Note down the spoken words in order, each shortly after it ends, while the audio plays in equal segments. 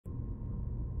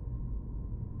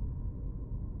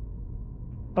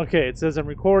Okay, it says I'm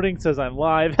recording, it says I'm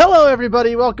live. Hello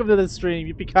everybody, welcome to the stream.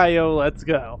 Yippee-ki-yo, let's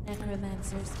go.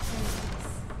 Necromancer's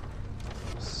presence.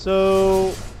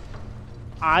 So,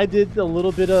 I did a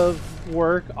little bit of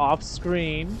work off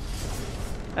screen,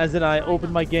 as in I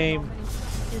opened my game.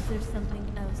 Is there something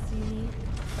else you need?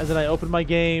 As in I opened my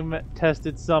game,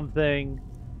 tested something,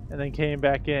 and then came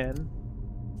back in.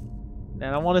 And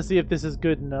I want to see if this is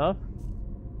good enough.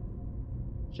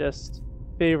 Just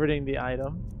favoriting the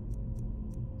item.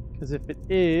 Because if it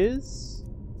is... Do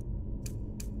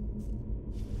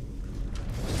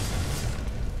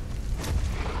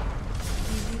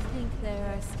you think there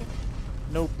are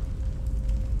Nope.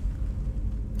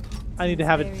 I need to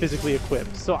have it physically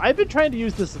equipped. So I've been trying to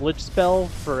use this Lich spell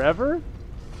forever,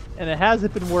 and it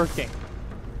hasn't been working.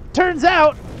 Turns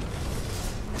out,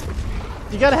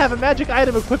 you gotta have a magic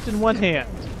item equipped in one hand.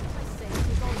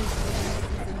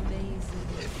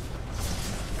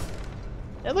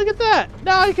 And look at that!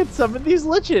 Now I can summon these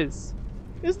liches!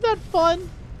 Isn't that fun?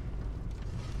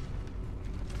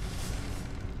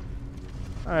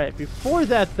 Alright, before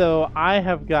that though, I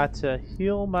have got to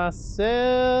heal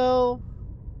myself.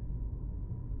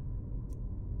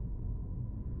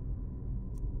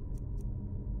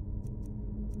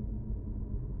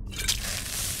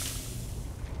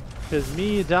 Because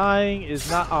me dying is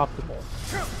not optimal.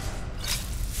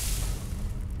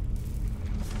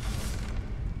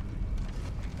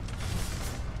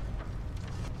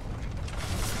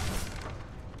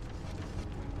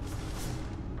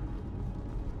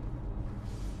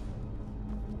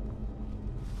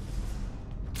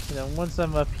 And then once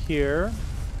I'm up here,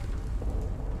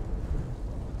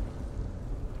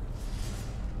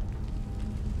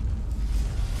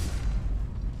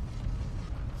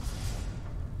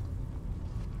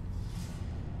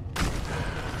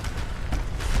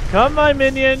 come my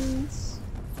minions!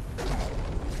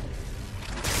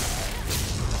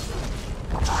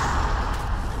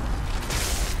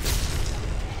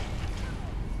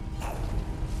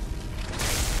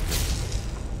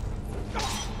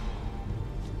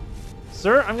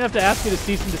 Sir, I'm gonna have to ask you to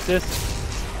cease and desist.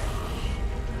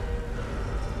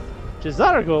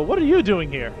 Jazargo, what are you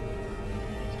doing here?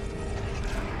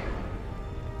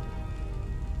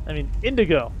 I mean,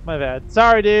 Indigo. My bad.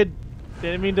 Sorry, dude.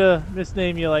 Didn't mean to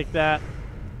misname you like that.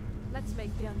 Let's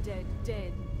make the undead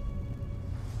dead.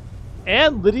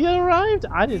 And Lydia arrived?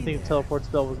 I didn't think the teleport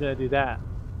spell was gonna do that.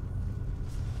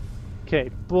 Okay,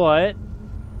 but...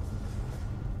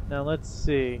 now let's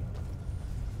see.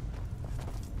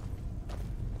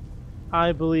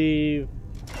 I believe...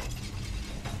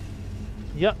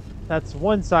 yep, that's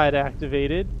one side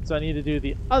activated, so I need to do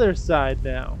the other side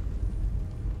now.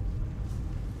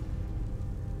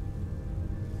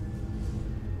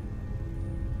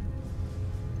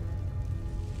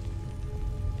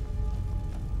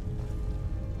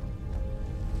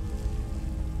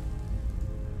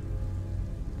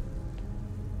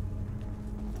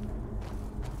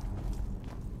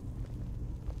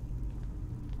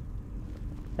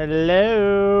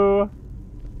 Hello?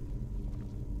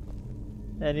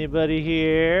 Anybody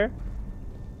here?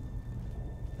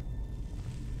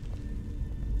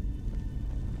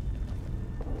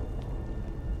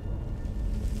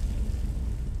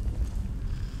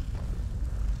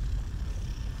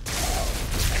 We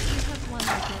have one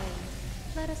more day.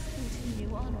 Let us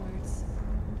continue onwards.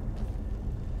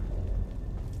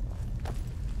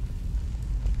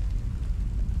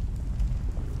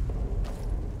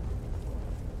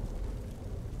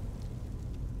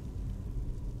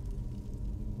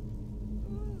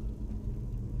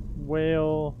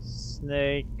 Whale,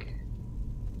 snake,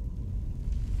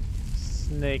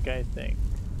 snake, I think.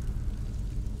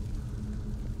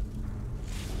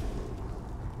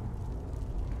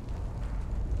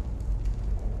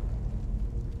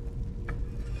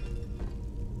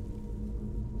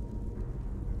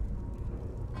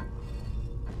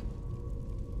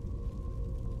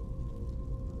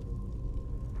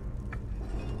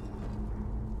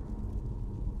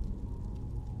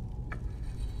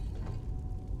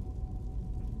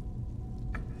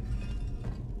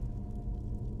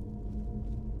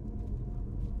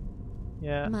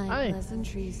 Yeah, My I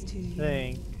pleasantries to you.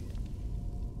 think.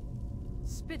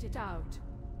 Spit it out.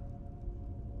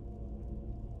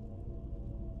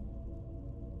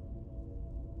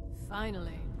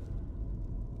 Finally.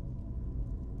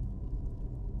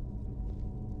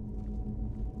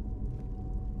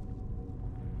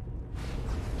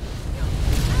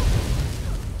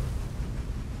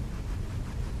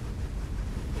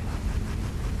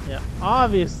 Yeah,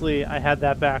 obviously I had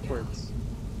that backwards.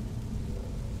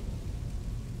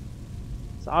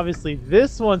 So obviously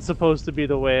this one's supposed to be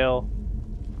the whale.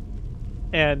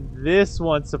 And this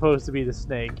one's supposed to be the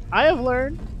snake. I have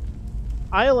learned.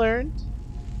 I learned.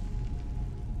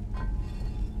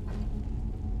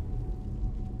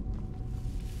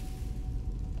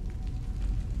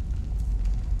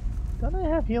 Don't I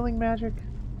have healing magic?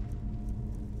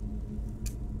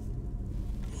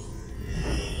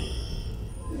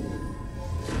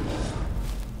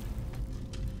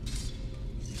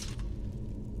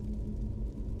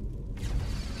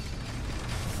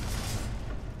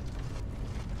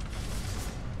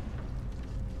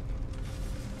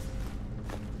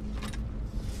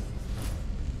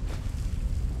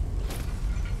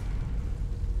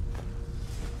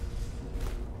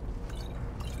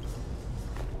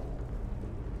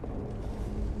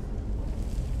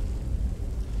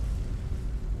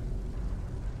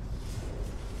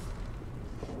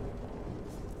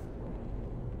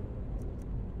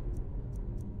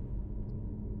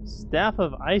 Staff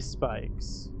of Ice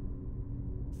Spikes.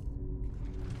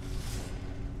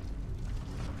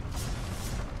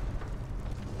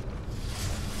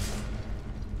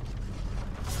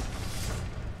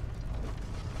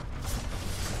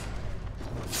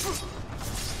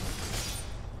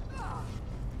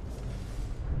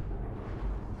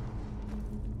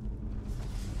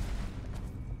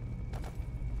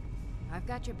 I've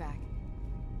got your back.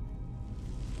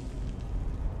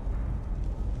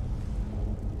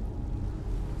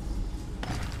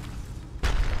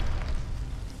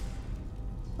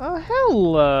 Oh,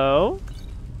 hello.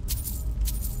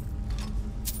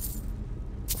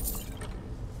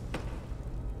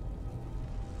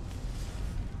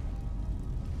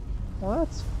 Well,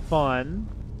 that's fun.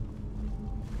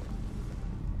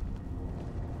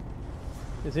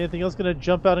 Is anything else gonna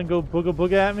jump out and go booga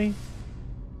booga at me?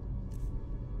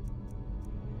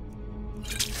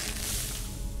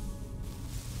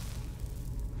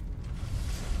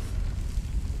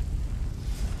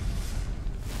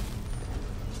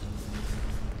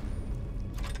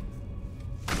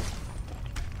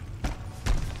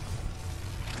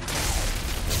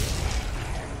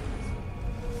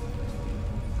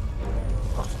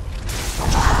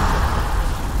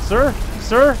 Sir,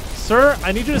 sir, sir,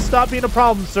 I need you to stop being a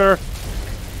problem, sir.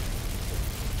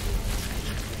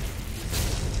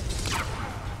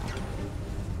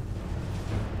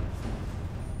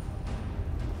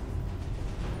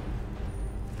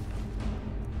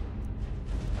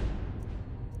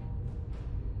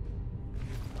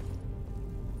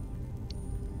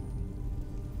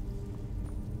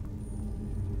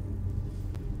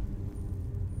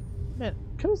 Man,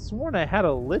 could have sworn I had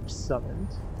a lich summoned.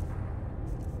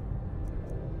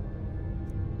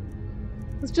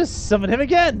 Let's just summon him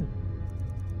again!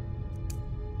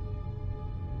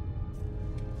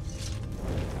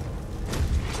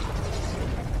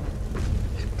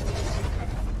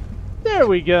 There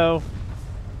we go!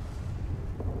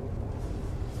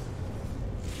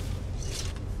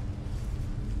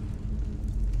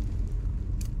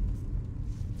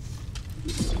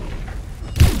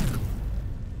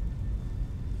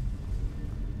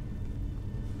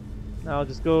 Now I'll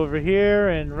just go over here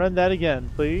and run that again,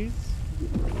 please.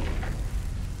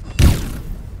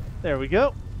 There we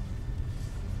go.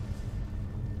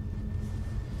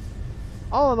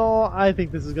 All in all, I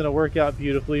think this is going to work out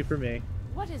beautifully for me.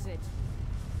 What is it?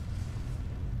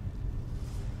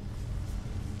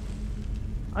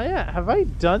 Oh yeah, have I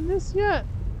done this yet?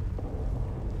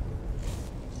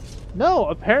 No,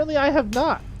 apparently I have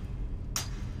not.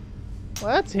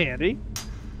 Well, that's handy.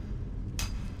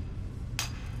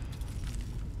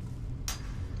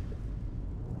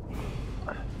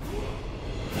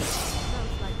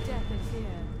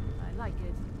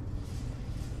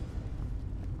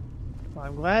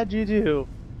 I'm glad you do.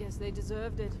 Guess they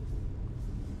deserved it.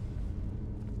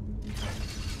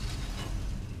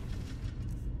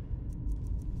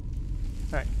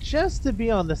 Alright, just to be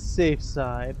on the safe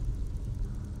side,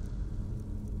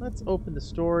 let's open the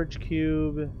storage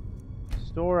cube,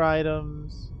 store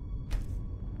items.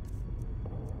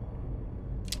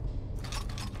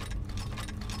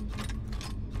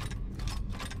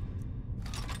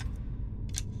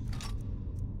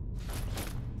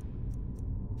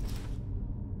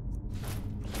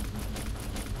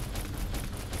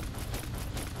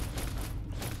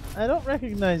 I don't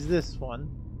recognize this one.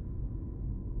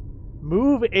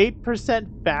 Move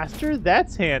 8% faster?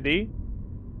 That's handy.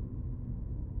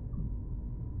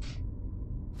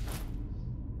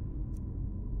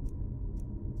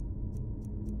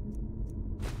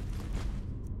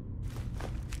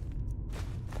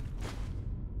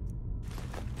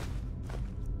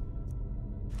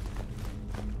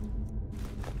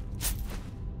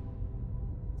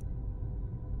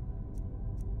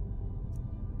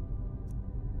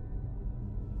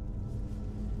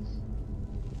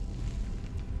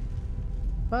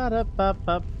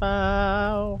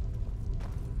 Ba-da-ba-ba-bow.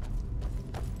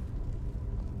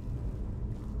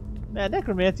 Man,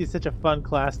 necromancy is such a fun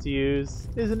class to use,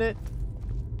 isn't it?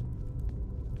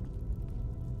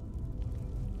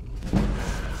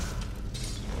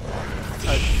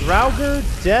 A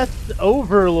Draugr Death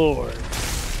Overlord.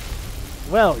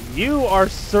 Well, you are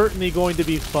certainly going to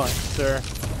be fun, sir.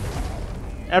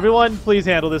 Everyone, please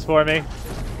handle this for me.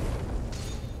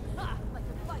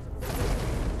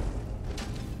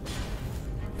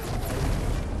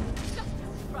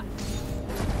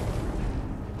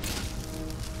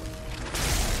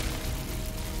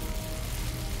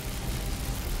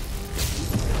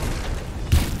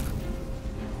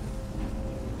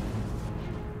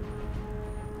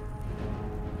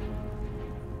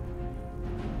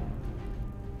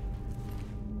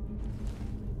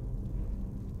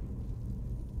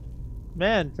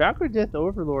 Man, Draugr Death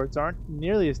Overlords aren't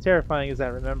nearly as terrifying as I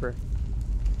remember.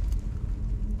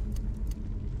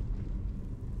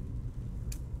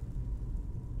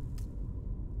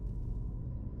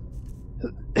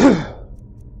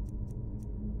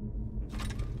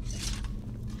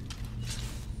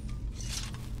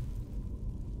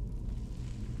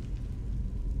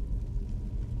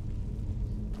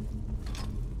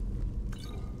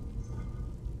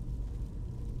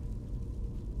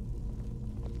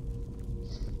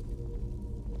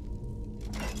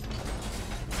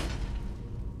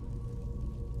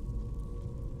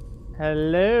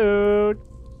 Hello.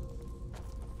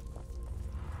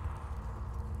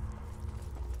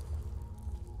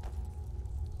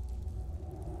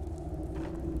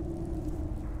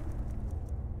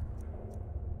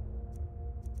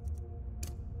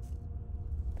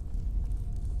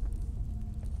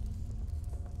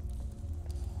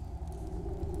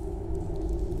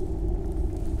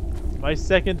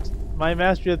 My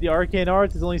mastery of the arcane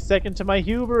arts is only second to my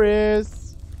hubris.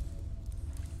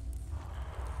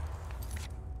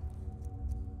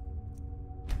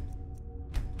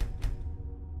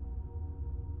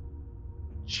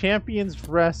 Champion's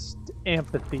Rest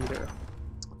Amphitheater.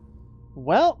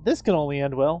 Well, this can only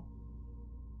end well.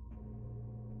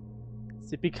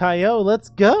 Zippy-ki-yo, let's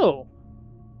go!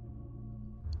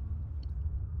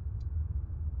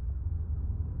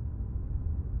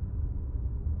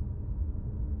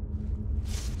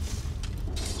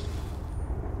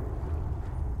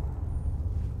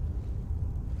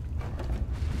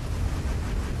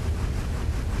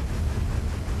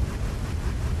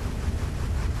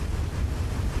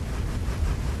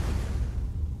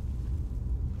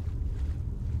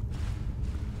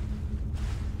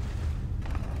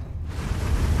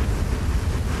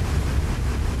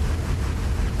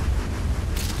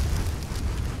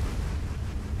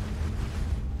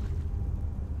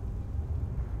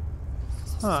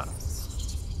 Huh.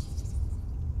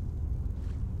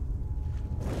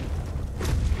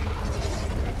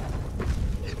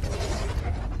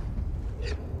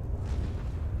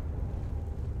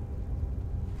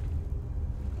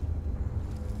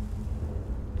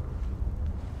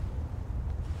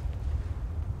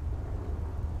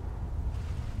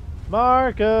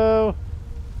 Marco!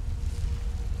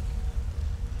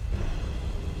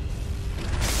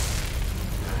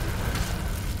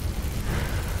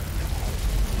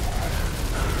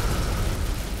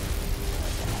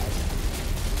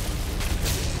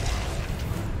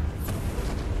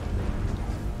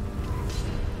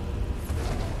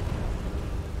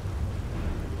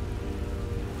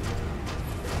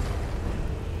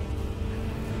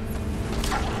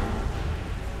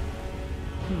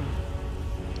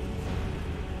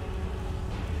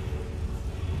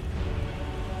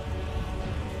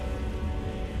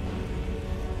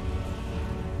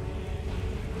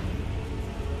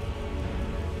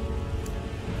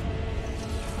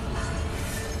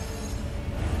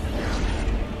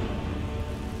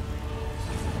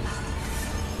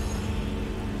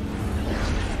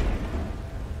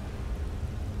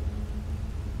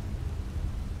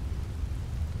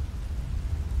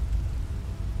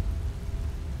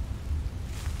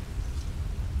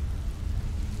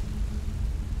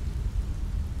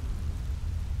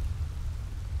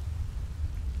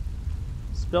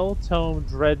 Spell Tome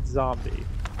Dread Zombie.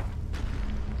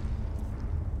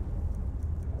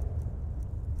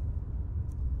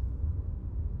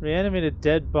 Reanimate a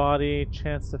dead body,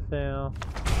 chance to fail.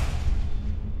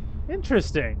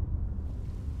 Interesting.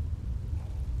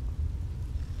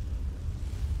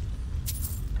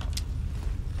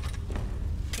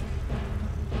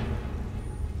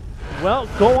 Well,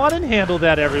 go on and handle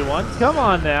that, everyone. Come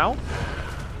on now.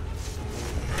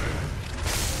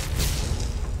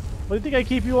 What do you think I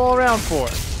keep you all around for?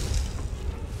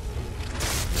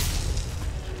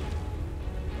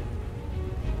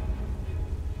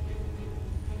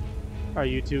 Are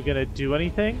you two gonna do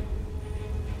anything?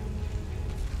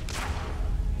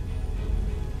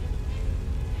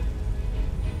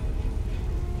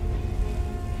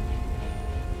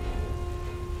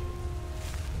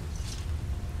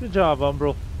 Good job,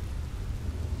 Umbral.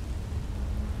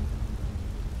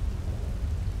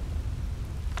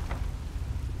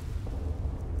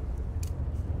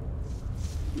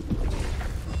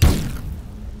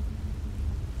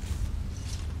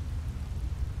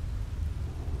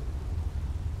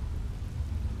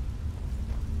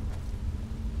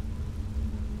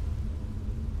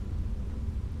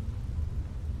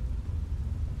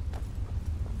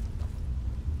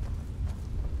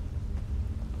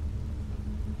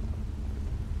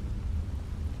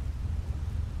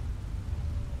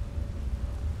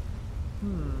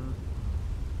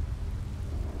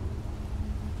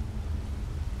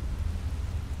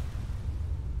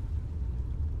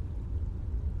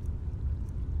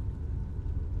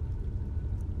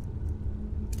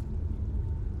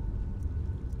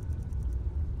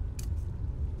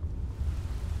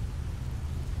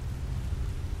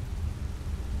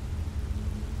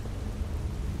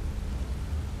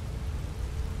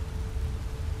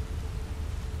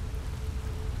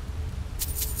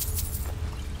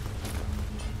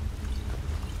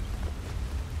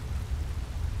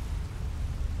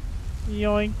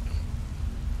 Yoink.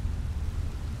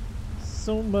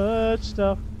 So much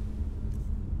stuff.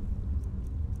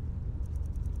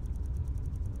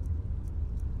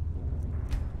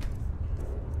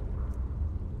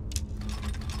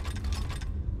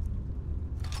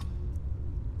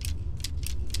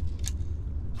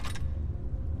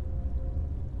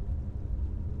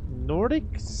 Nordic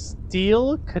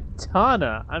steel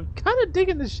katana. I'm kind of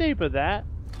digging the shape of that.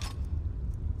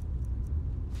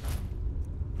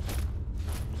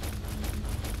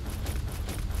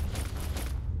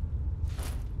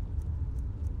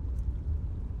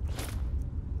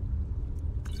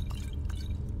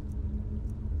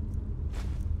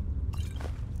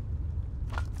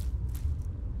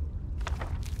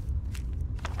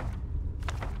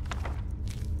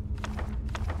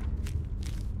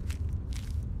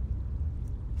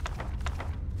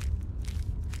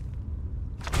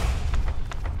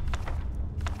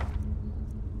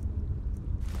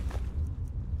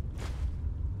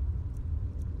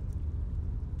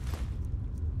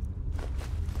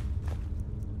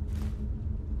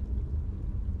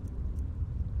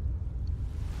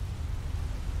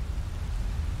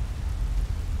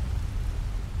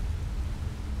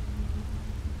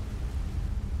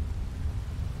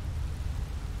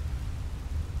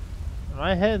 Am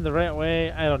I heading the right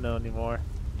way? I don't know anymore.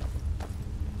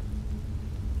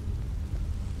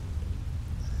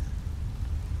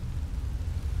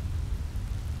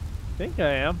 I think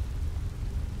I am.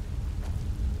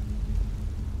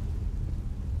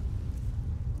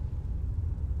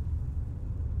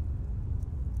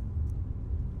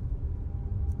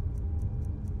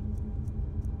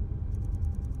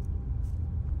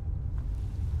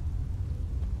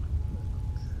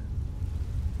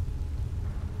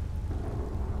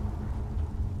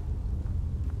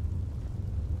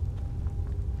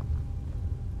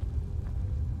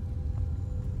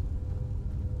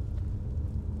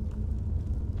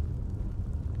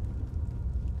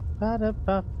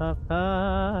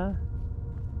 Ba-da-ba-ba-ba.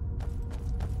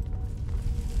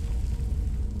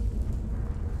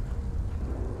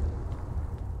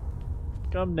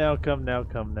 Come now, come now,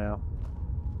 come now.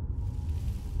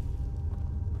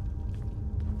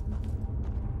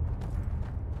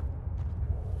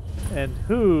 And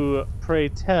who, pray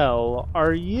tell,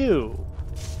 are you?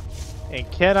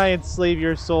 And can I enslave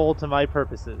your soul to my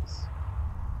purposes?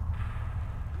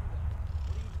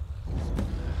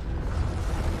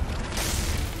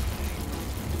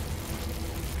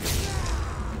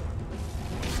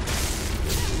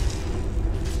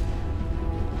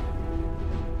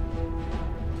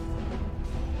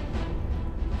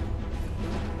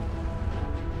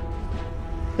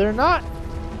 They're not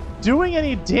doing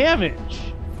any damage.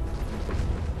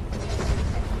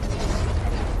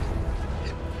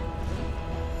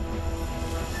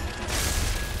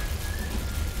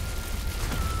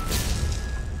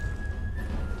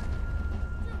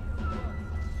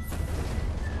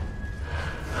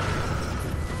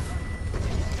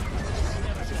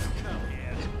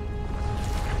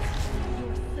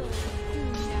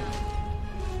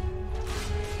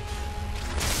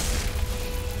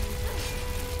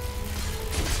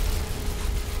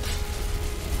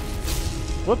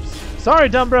 Whoops. Sorry,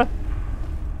 Dumbra.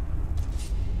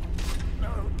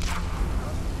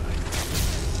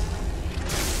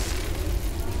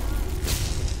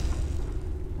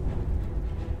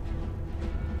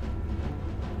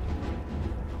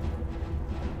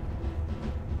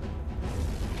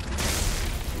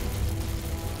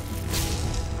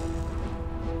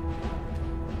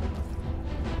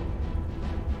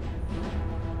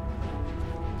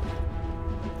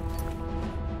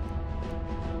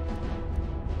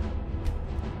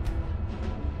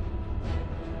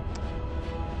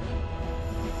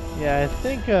 Yeah,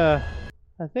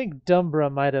 I think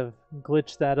Dumbra might have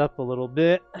glitched that up a little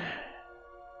bit.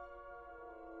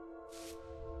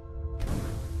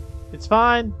 It's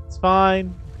fine. It's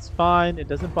fine. It's fine. It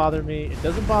doesn't bother me. It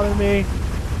doesn't bother me.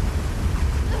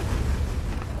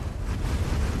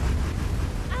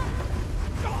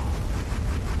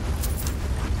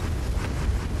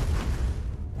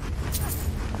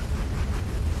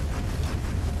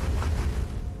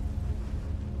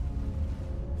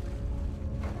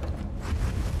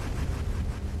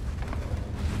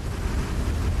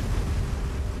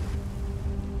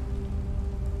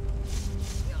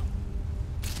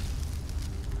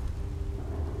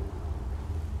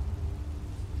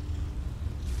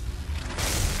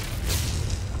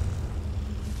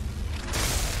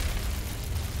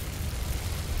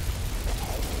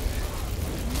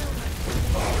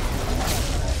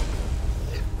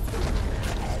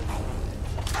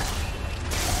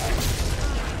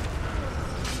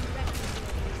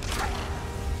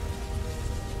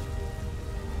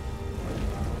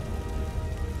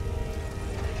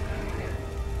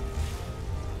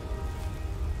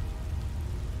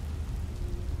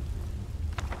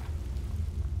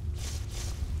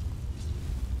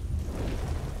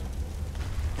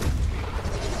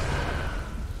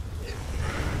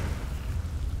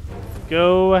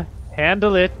 Go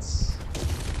handle it.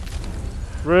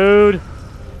 Rude.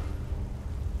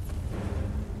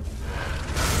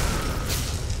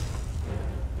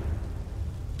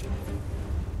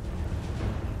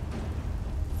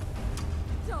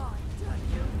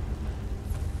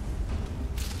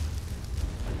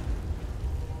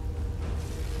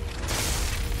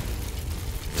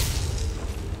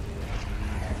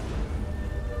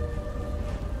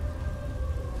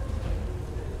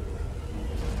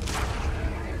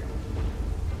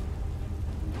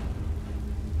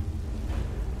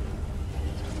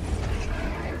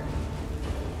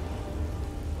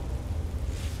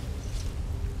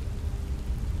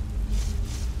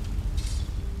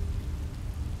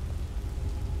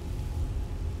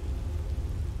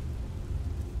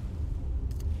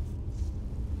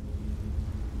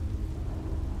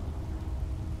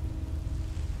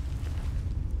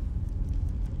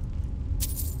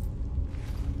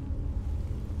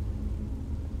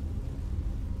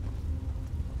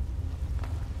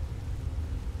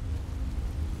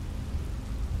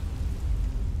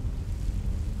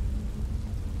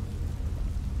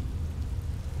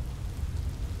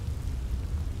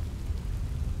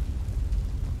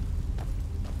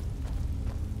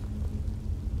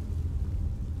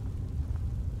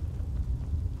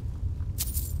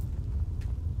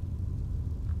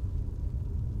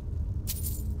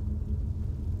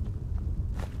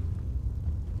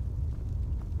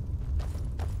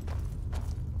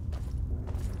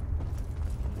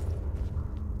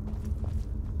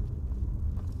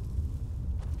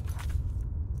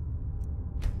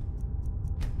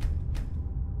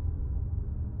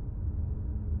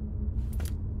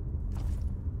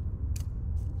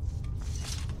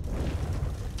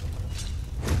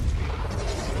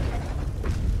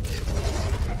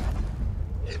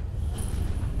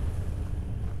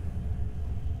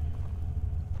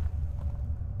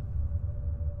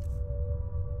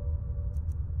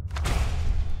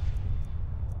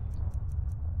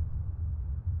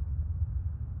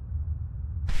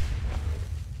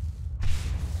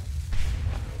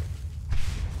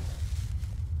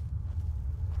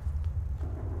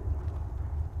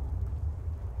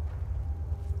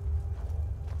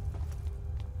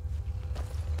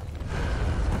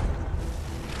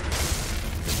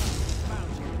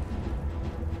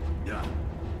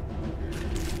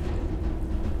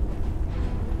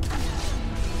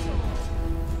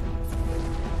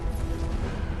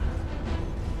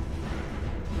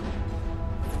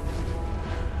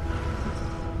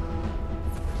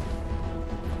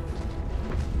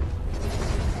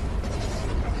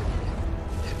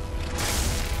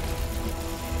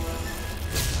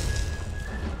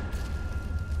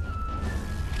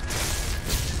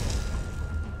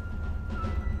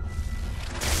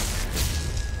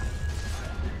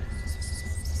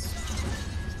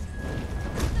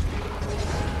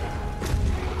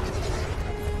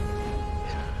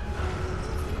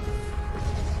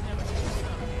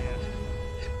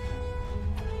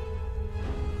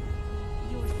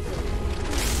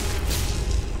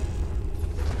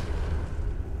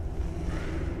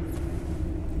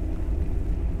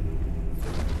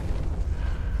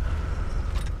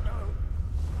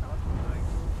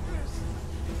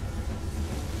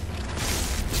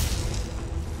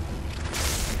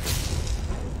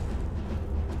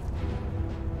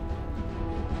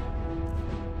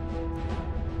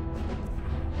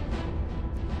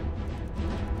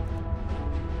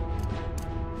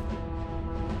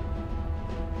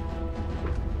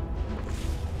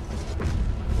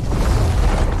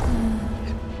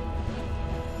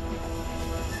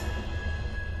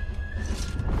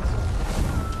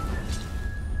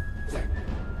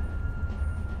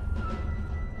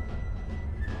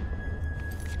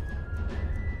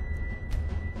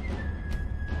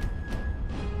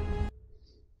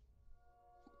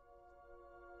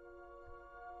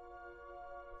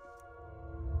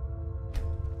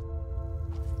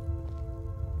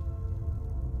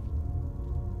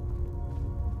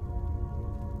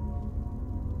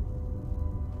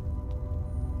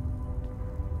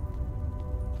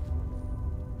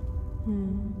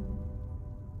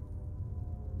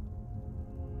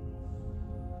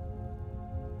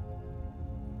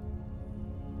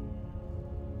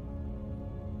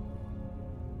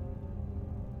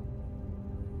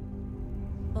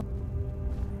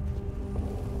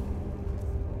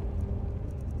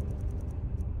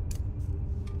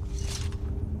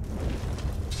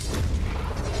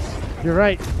 You're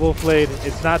right, Wolfblade.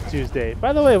 It's not Tuesday.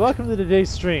 By the way, welcome to today's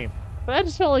stream. But I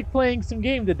just felt like playing some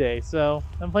game today, so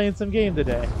I'm playing some game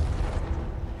today.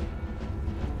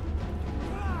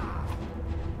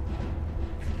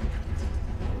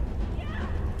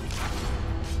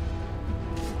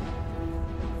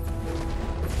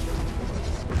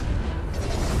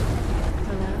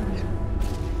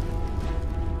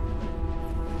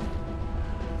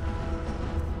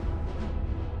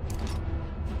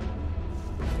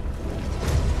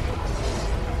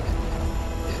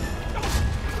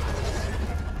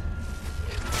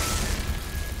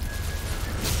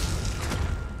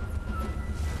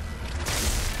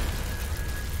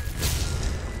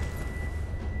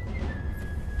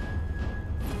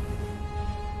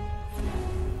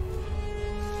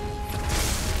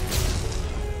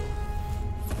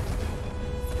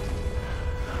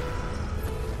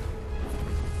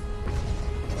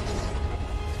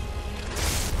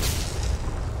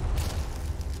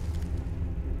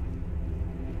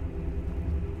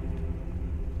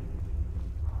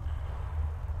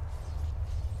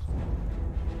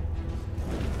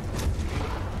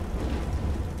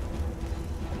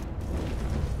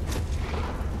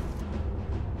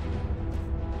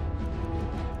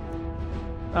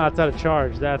 Ah, it's out of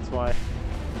charge, that's why.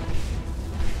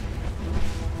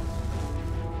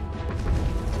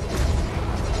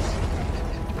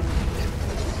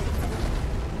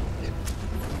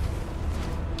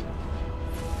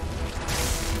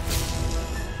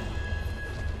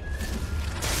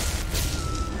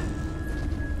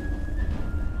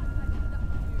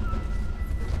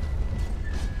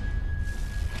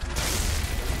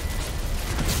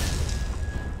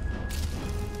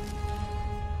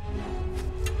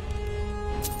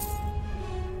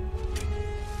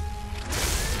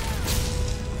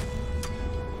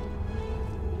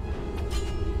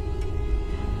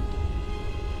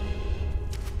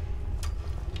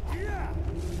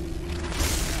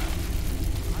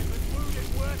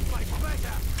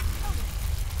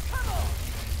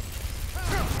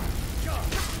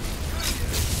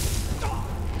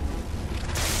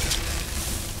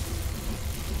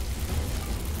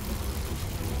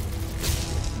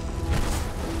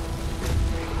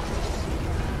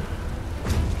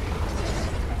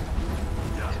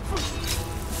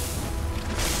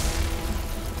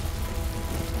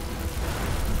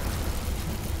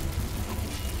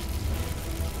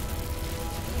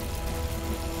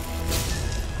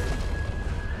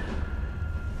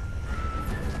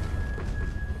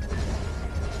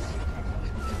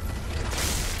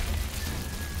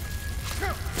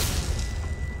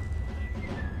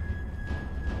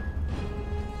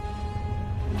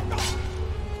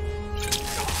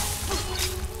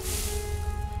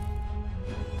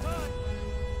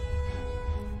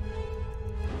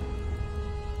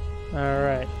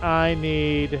 Alright, I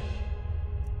need...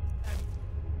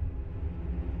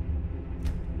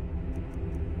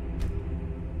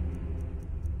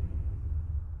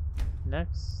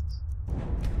 Next.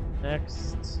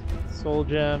 Soul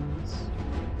gems.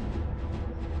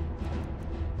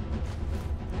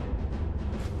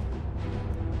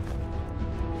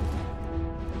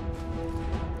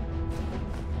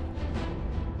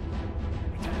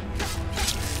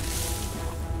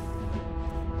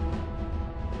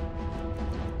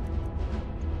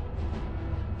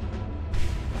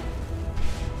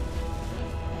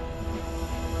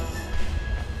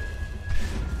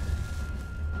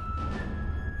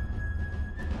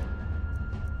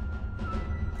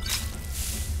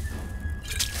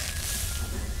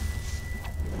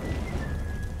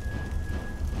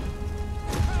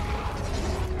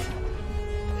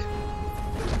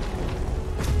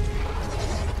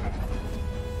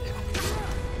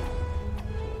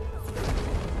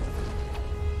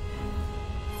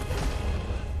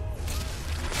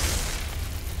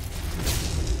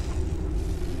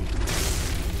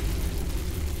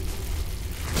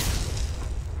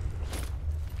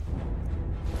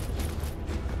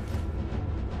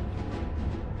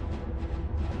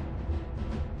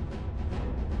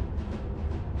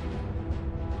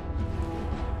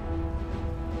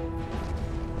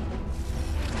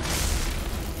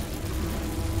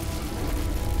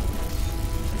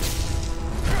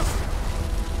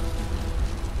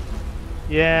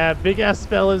 Yeah, big ass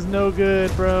spell is no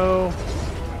good, bro.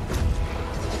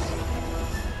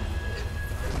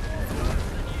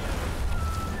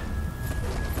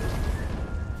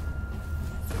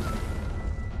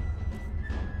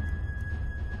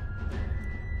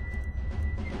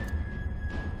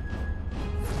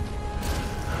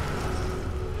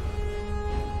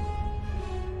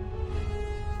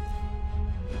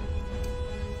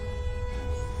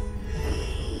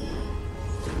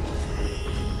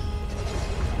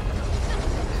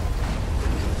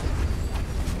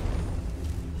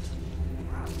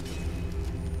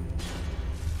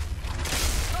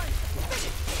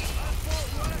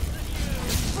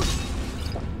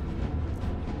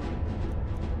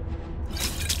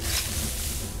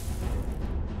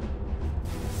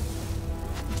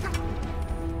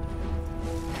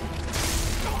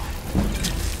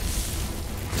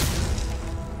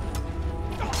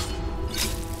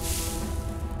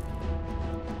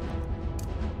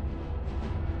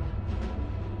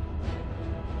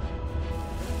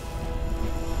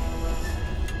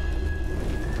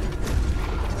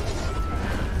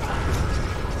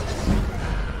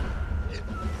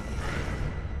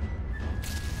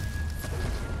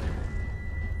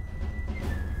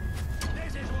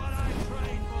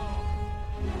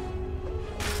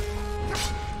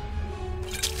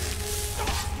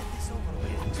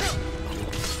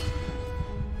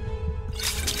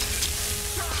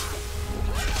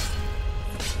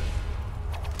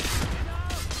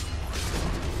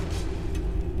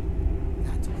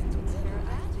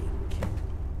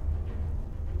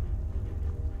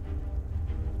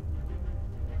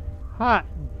 Hot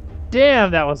damn,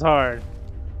 that was hard.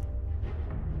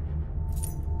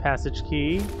 Passage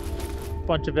key.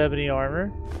 Bunch of ebony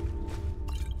armor.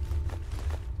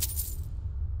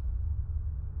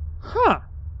 Huh.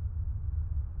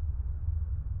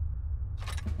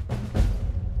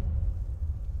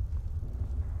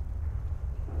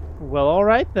 Well, all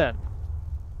right then.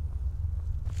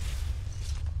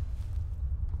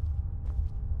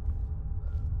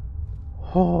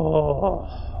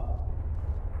 Oh.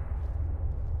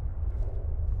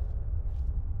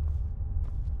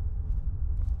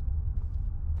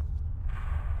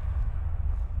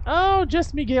 Oh,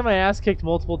 just me getting my ass kicked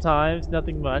multiple times,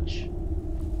 nothing much.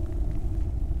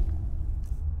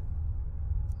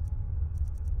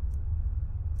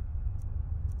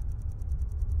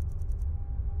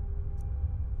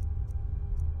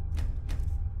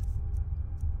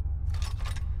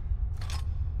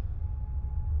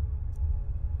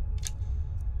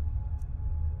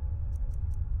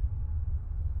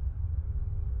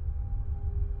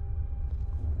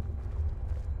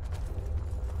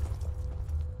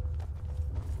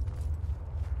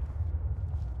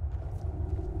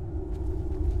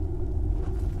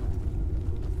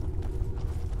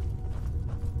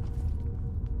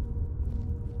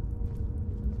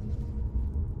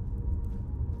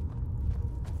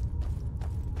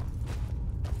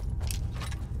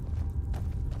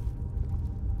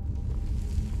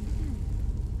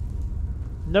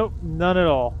 Nope, none at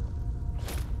all.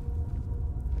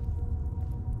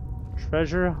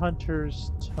 Treasure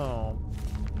Hunter's Tome.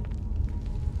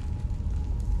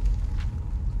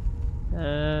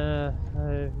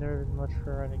 I've never been much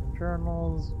for writing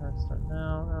journals. Gonna start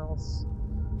now. Else.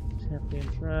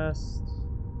 Champion's Rest.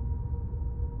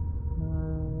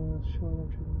 Short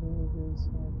entry villages.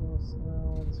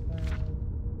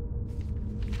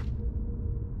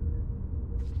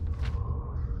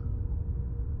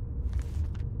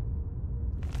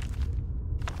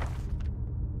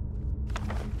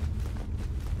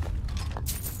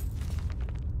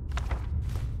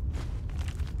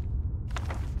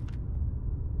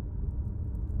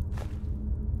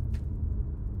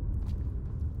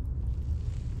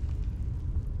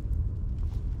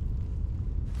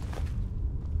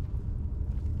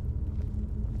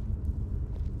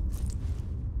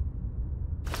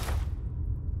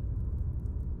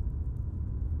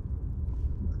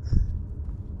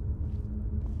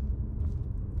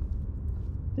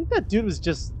 I think that dude was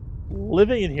just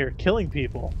living in here, killing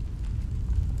people.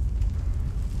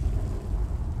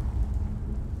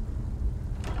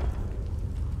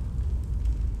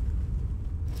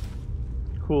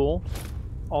 Cool.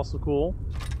 Also cool.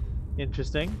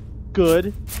 Interesting.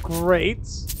 Good. Great.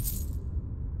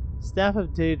 Staff of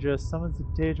Daedra summons the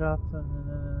Daedra.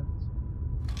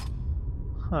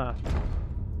 Huh.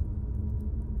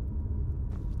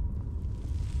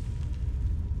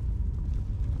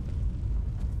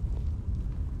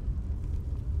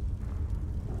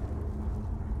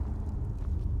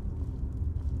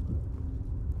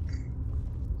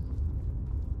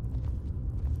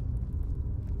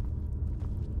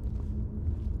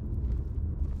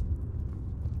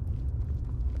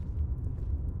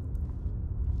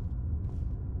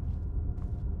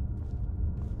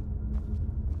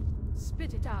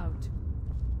 Spit it out.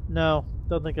 No,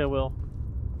 don't think I will.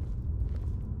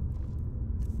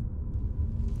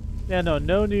 Yeah, no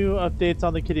new updates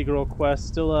on the Kitty Girl quest.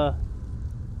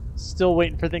 Still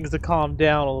waiting for things to calm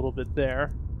down a little bit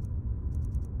there.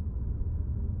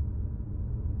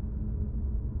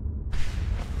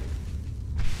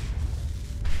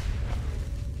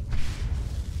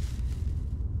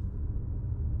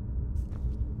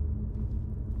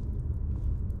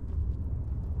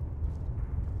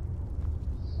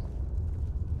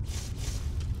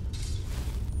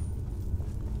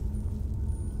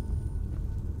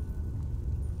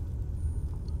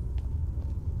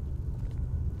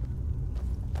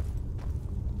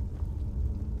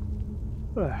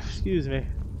 Excuse me.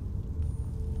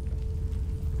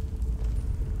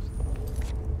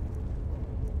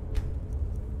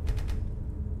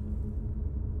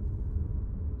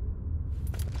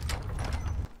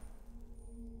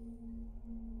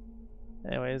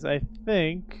 Anyways, I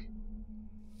think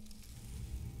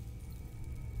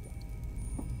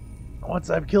once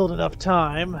I've killed enough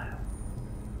time,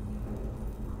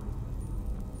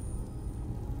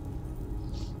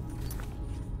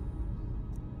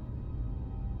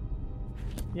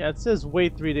 yeah, it says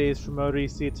wait 3 days for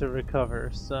Maurici to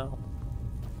recover, so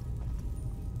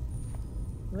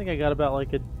I think I got about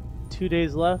like 2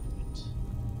 days left.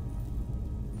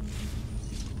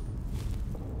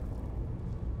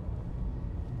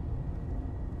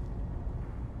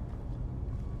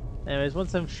 Anyways,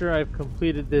 once I'm sure I've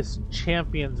completed this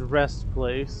champion's rest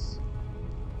place,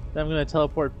 then I'm going to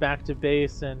teleport back to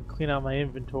base and clean out my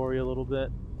inventory a little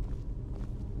bit.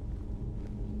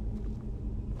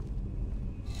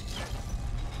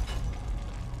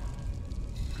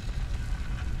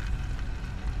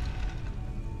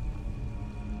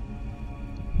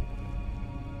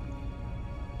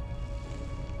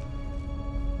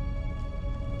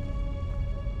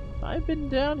 I've been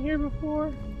down here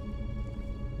before?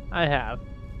 I have.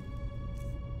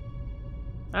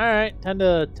 Alright, time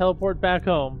to teleport back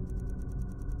home.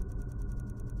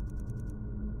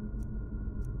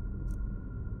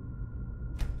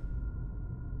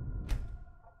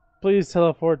 Please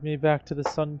teleport me back to the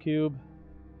Sun Cube.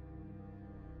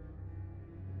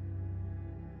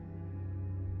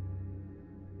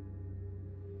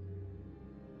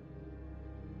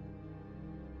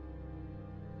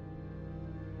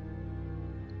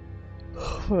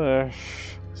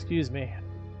 Excuse me.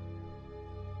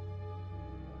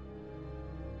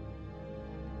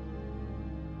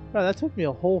 Wow, that took me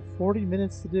a whole 40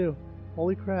 minutes to do.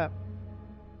 Holy crap.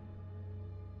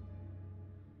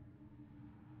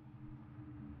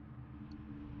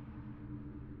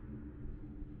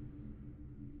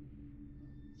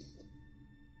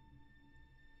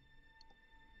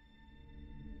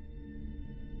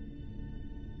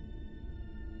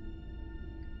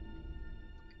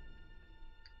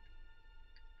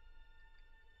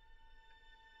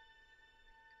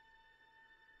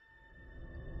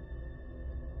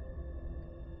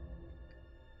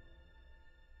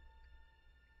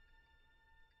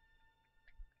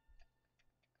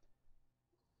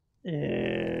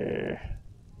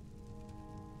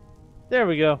 There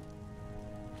we go.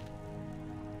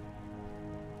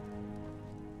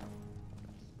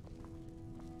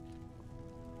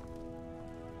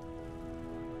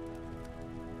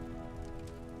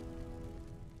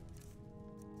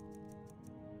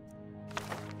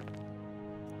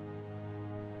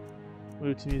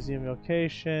 Move to museum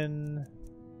location.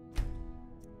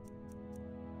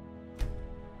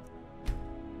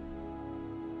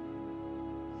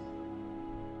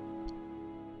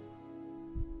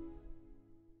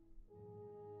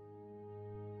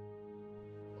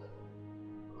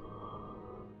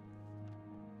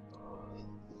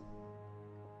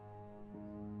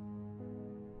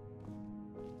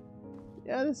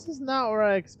 Yeah, this is not where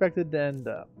I expected to end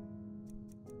up.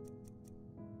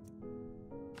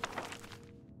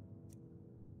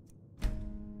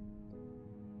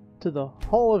 To the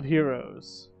Hall of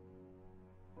Heroes.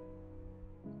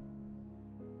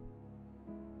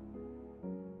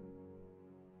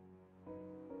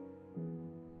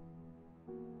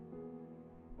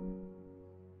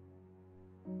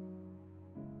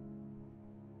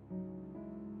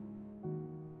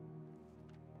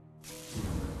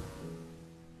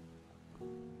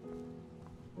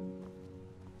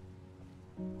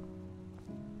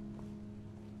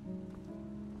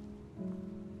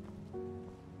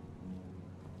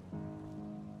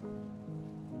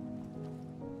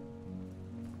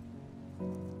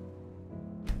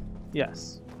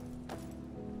 Yes.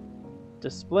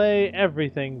 Display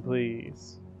everything,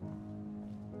 please.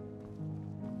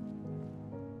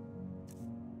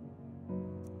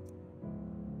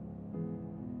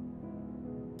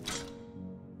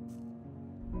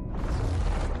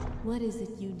 What is it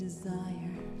you desire?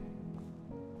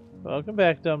 Welcome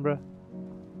back, Dumbra.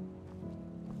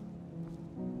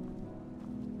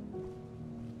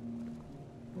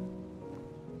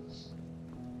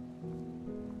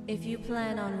 If you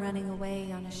plan on running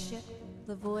away on a ship,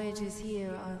 the voyages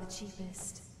here are the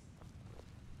cheapest.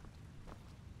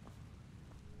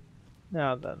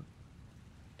 Now then,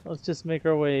 let's just make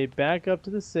our way back up to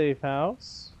the safe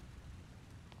house.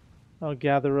 I'll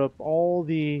gather up all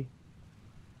the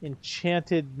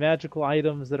enchanted magical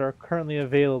items that are currently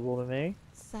available to me.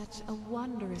 Such a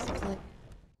wondrous place.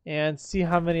 And see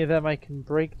how many of them I can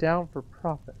break down for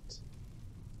profit.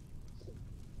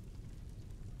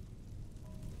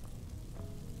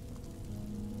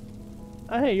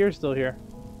 Oh, hey, you're still here.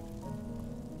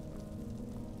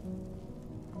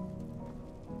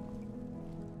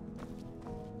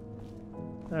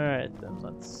 Alright, then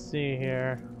let's see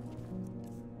here.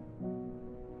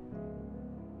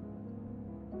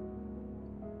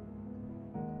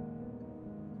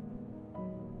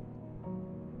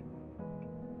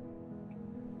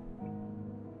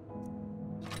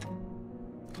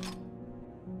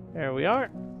 There we are.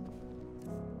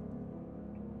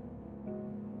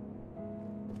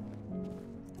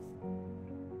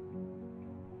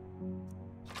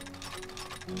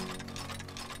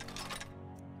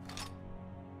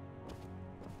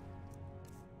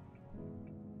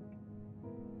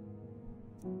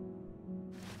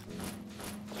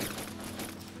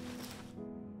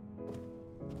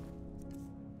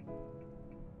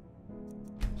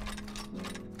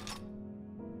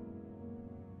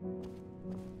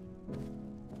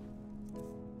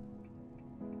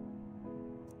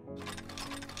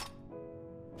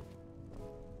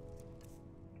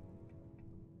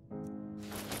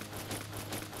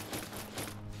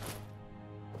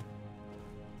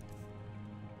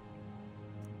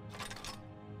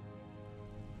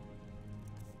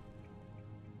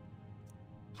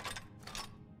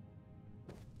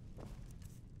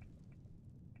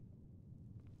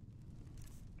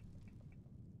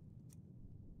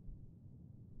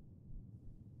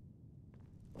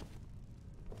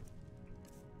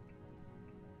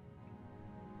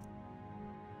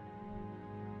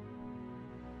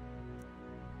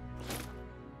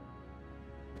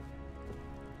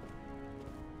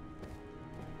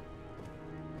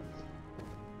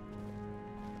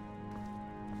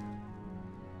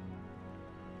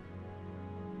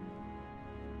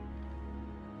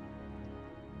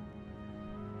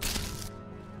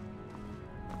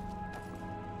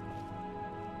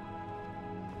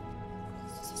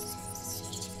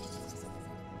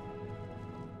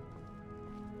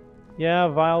 Yeah,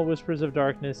 vile whispers of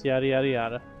darkness, yada yada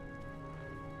yada.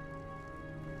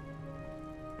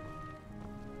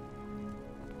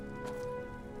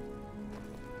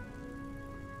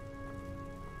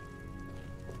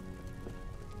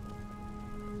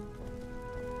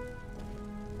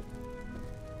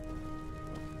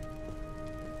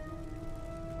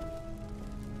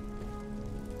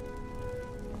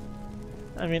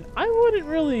 I mean, I wouldn't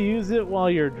really use it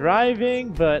while you're driving,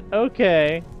 but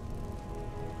okay.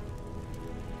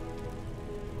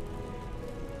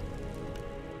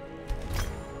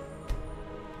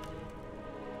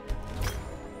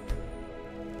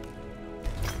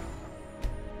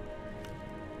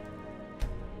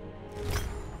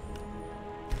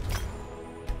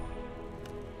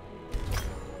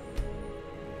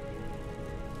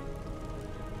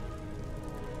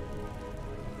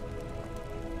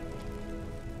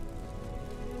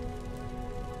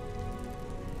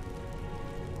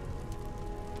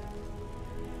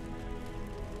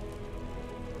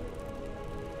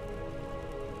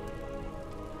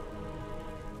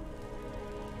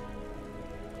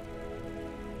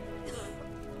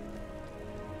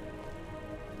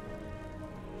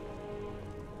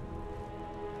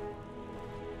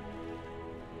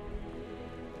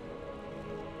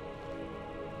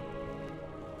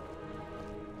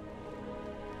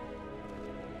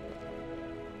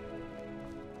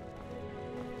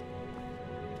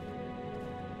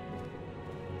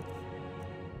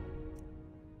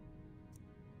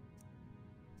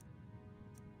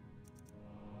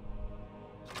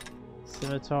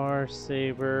 Scimitar,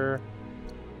 saber.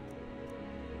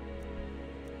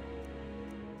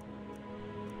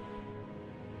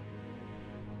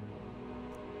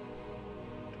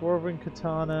 Dwarven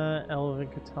katana,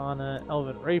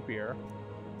 elven rapier.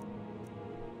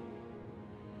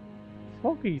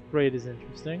 Smoky blade is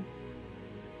interesting.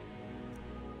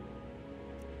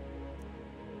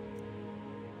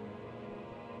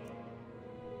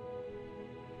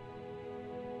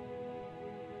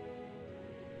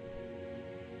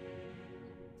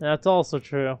 That's also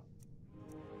true.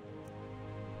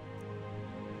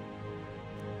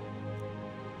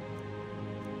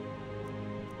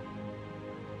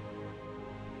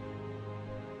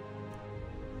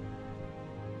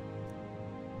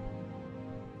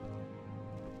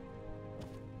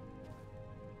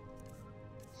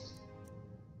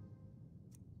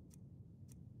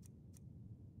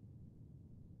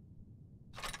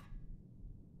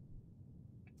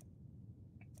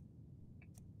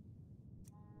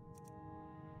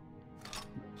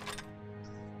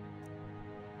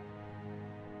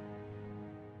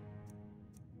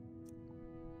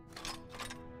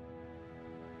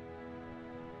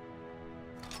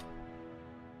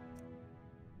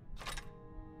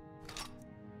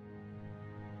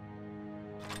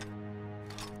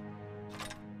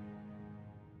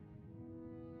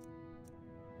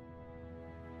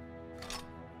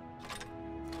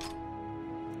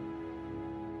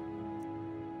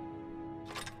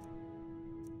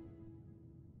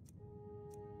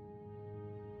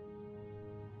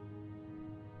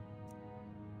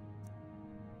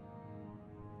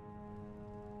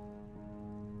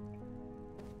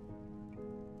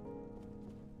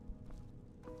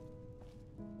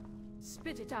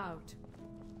 Spit it out.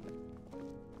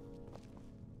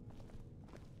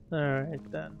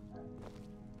 Alright then.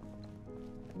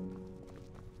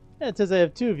 And it says I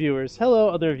have 2 viewers. Hello,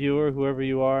 other viewer, whoever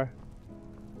you are.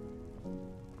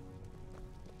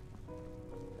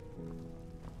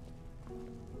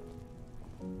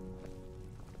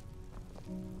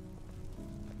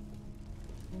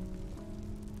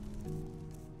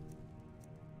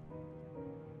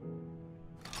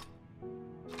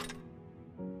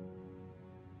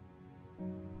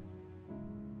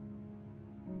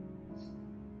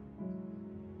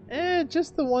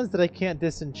 Just the ones that I can't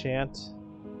disenchant.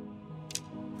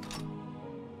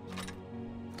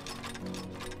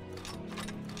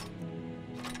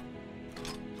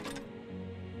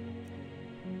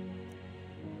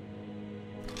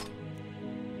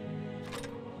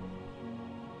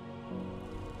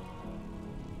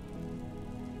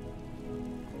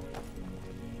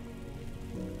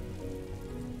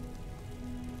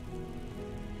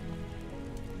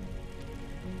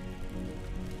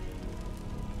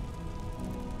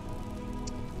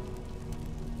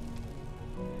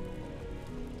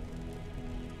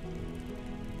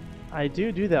 I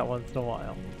do that once in a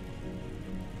while.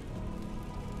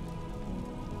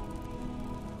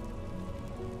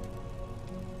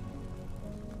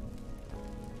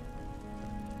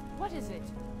 What is it?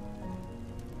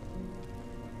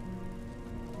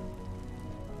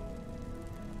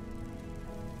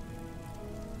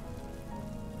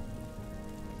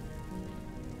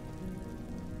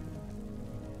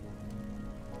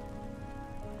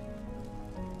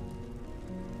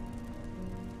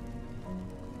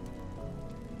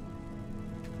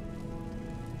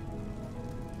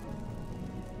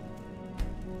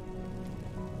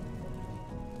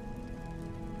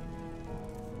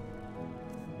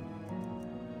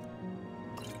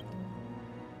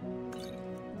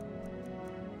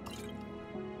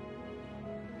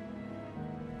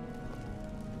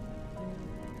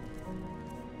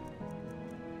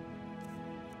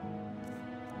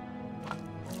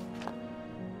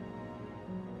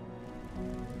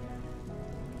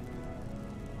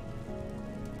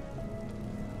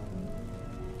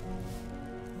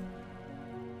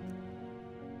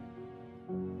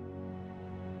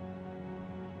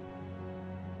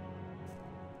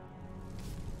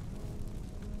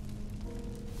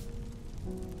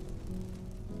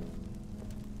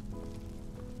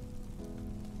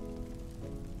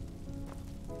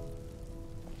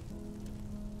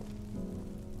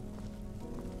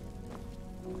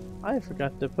 I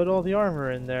forgot to put all the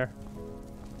armor in there.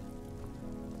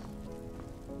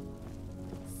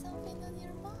 Something on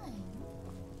your mind?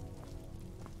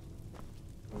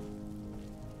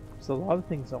 There's a lot of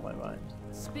things on my mind.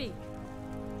 Speak.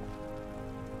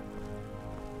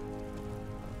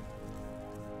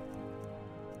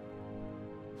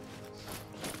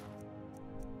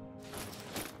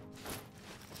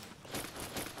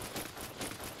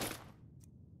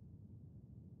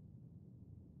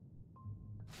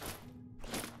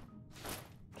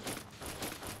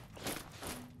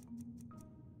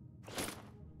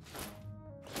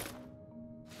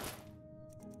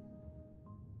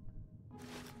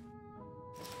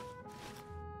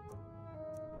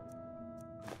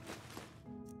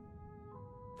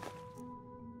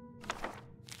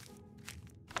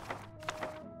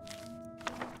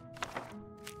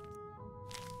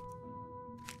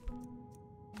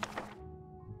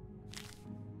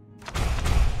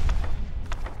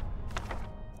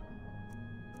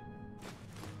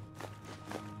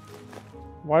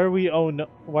 Why are we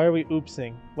why are we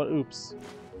oopsing? What oops?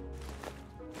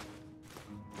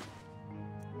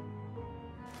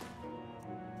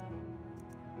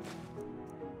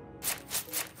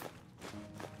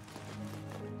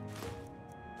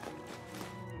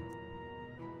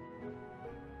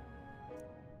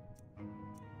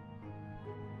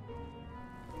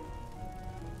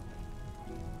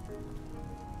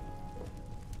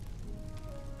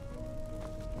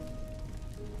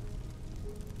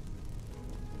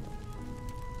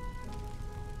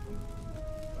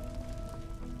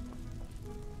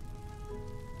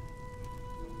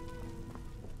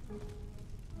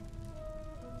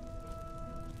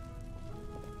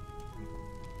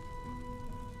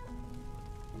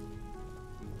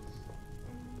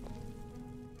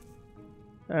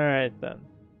 Alright then.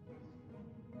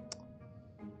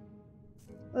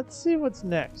 Let's see what's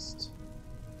next.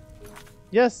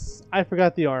 Yes, I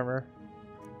forgot the armor.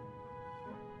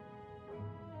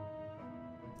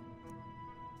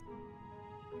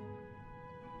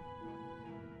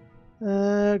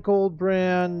 Gold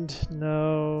brand.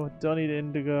 No, don't need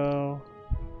indigo.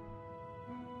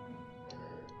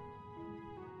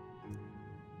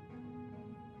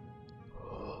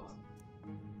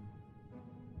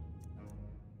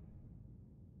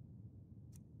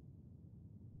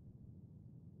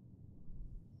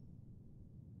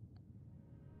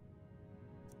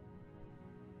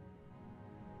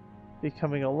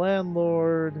 Becoming a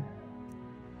landlord.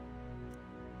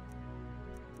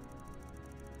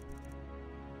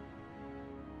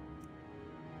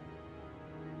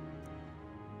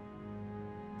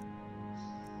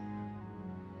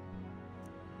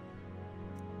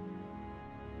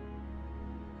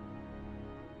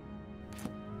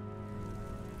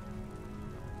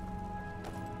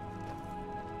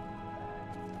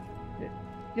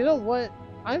 You know what?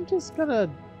 I'm just gonna...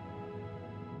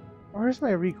 Where's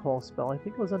my recall spell? I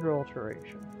think it was under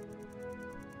alteration.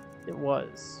 It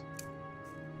was.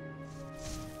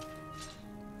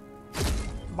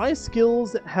 My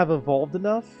skills have evolved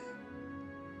enough.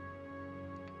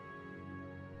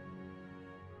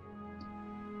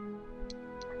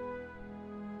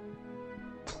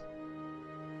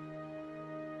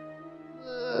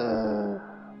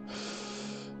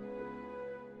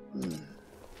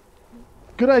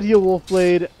 Good idea,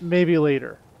 Wolfblade. Maybe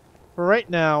later. For right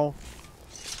now...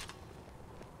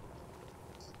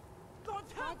 By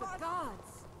the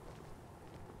gods!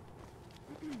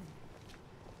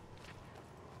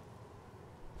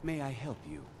 May I help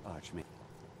you, Archmage?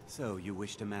 So, you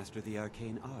wish to master the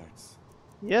arcane arts?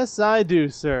 Yes, I do,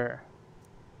 sir.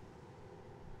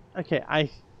 Okay,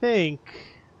 I think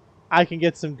I can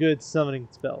get some good summoning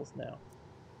spells now.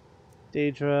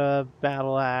 Daedra,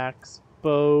 Battle Axe,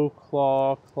 Bow,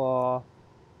 Claw.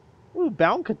 Ooh,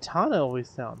 Bound Katana always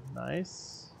sounds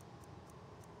nice.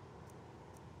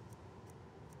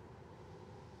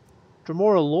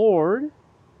 Dremora Lord.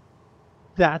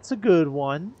 That's a good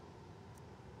one.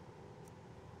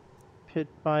 Pit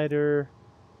Fighter.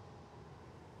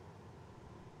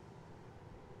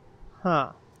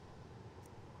 Huh.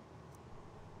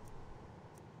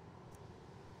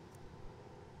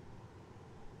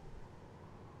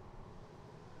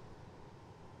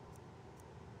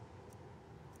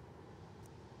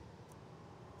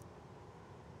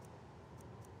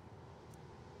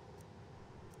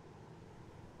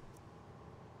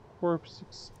 Corpse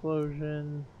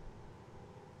Explosion.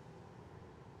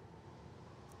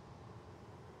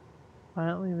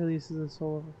 Violently releases the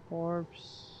soul of a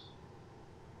corpse.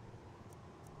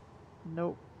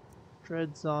 Nope.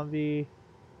 Dread Zombie.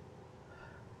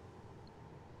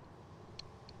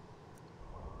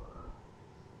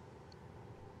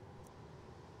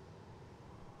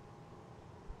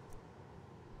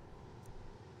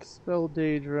 Spell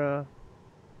Daedra.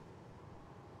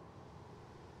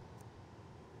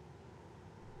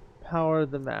 Power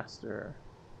the Master.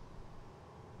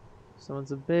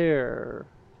 Someone's a bear.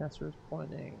 Caster is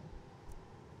pointing.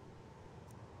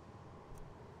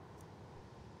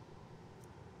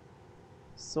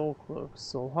 Soul Cloak.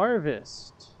 Soul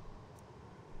Harvest.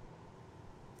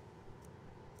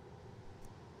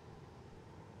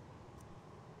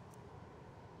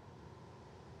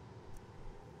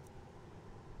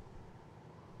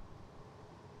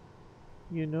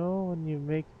 You know, when you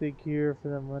make the gear for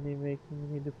the money making, you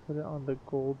need to put it on the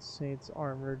gold saint's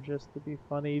armor just to be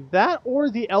funny. That or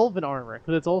the elven armor,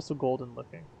 because it's also golden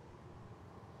looking.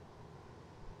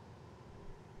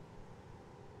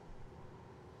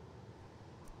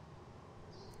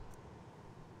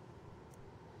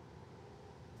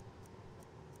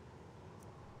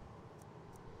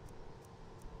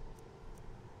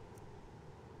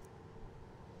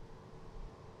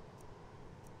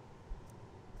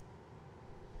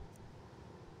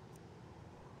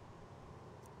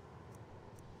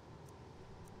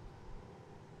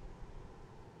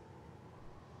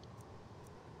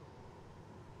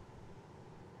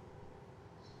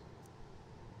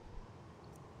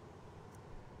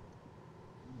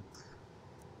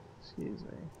 Excuse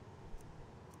me.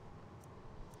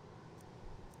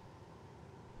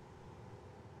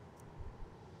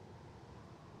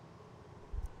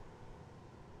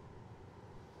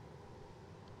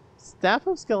 Staff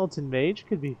of Skeleton Mage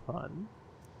could be fun.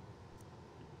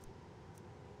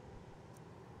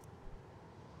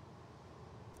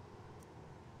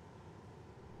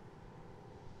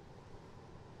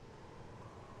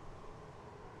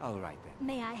 All right then.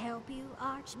 May I help you,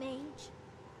 Archmage?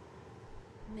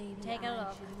 Maybe Take a I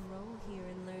look. should enroll here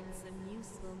and learn some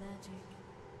useful magic.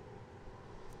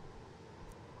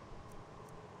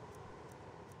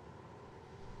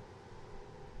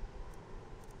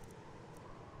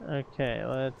 Okay,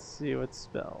 let's see what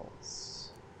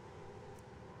spells.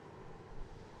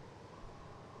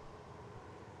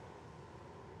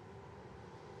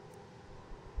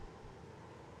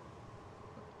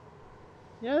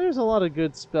 Yeah, there's a lot of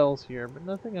good spells here, but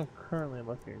nothing I'm currently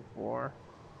looking for.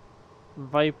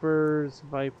 Vipers,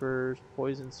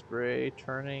 poison spray,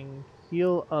 turning,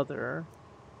 heal other.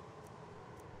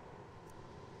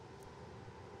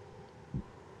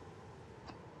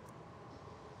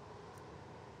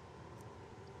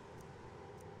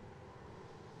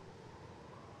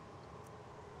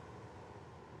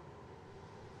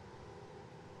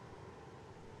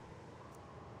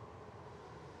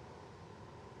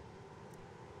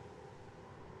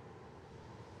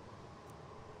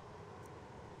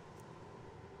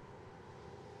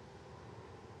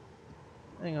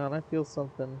 Hang on, I feel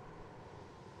something.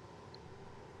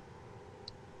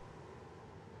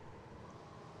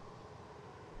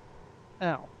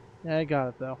 Ow. Yeah, I got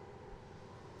it though.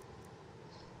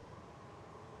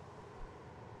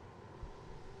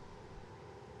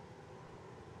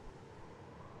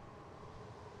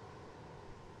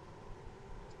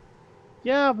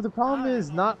 Yeah, but the problem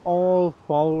is not all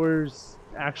followers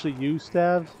actually use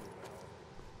staves.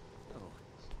 Oh,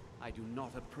 I do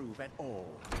not approve at all.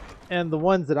 And the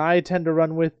ones that I tend to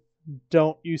run with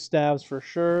don't use staves for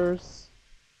sure.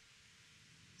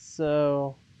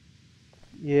 So,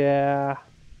 yeah.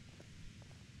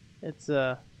 It's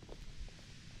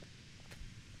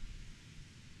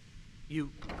You...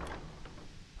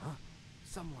 Huh?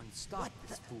 Someone stop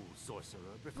this fool sorcerer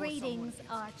before Greetings,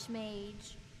 someone...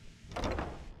 Archmage.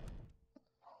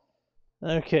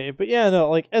 okay, but yeah, no,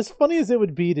 like, as funny as it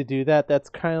would be to do that, that's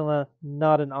kind of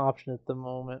not an option at the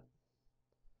moment.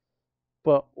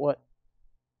 But what?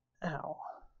 Ow.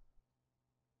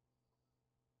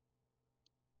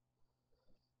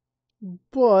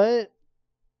 But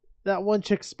that one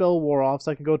chick spell wore off,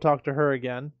 so I can go talk to her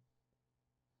again.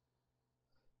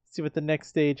 See what the next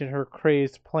stage in her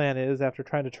crazed plan is after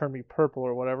trying to turn me purple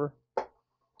or whatever.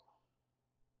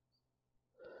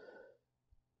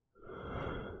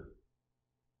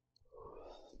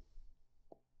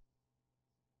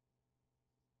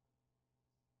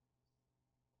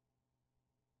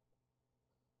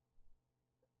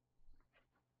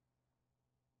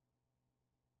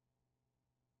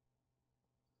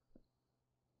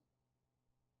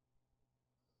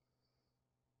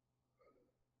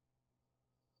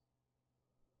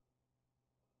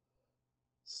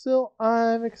 Still,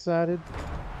 I'm excited.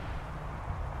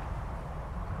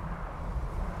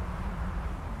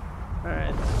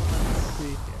 Alright, let's see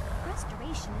here.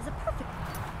 Restoration is a perfect...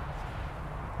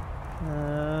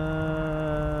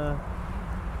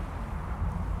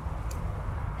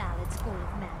 Ballads full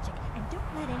of magic, and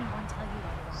don't let anyone tell you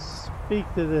otherwise. Speak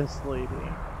to this lady.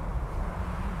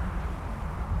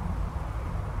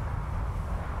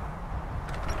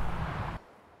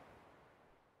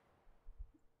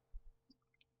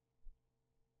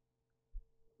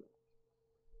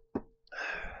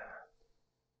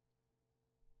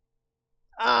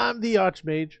 I'm the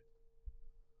Archmage.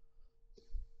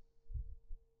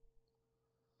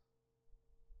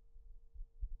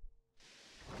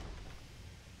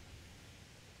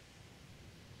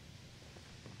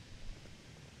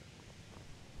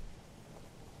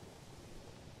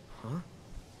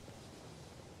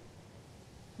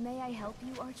 May I help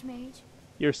you, Archmage?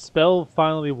 Your spell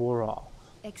finally wore off.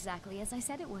 Exactly as I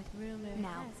said it would. Rumor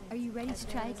Now, has it are you ready that to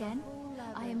try there is a again? whole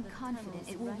I am labyrinth of confident tunnels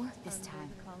it will right work this under time.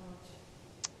 the college.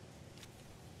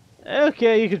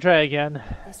 Okay, you can try again.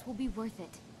 This will be worth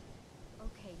it.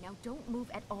 Okay, now don't move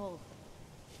at all.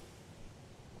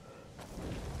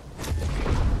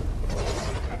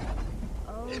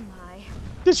 Oh my.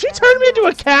 Did she That's turn me into a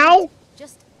right. cow?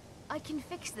 Just, I can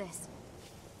fix this.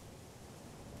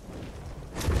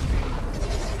 Oh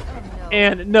no.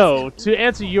 And no, to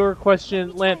answer your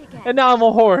question, Land, Try again. and now I'm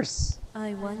a horse.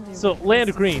 I wonder. So, what Land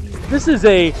this Green, is. this is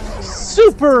a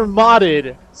super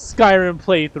modded Skyrim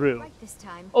playthrough. Right this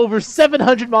time. Over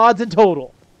 700 mods in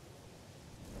total.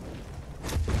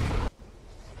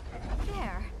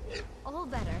 There. All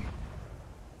better.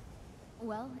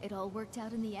 Well, it all worked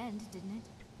out in the end, didn't it?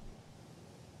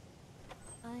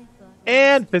 I thought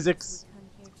And most physics. would come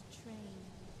here to train.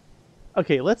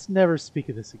 Okay, let's never speak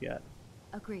of this again.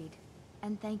 Agreed.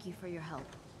 And thank you for your help.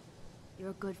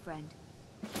 You're a good friend.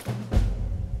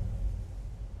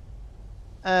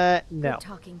 No. Good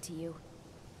talking to you.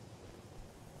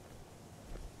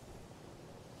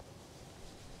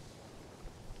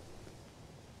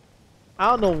 I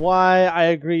don't know why I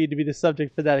agreed to be the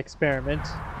subject for that experiment.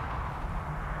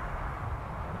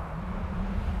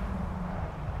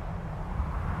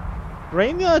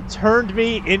 Raina turned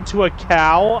me into a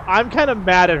cow. I'm kind of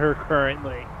mad at her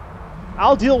currently.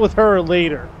 I'll deal with her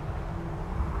later.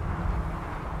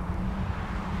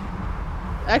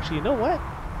 Actually, you know what?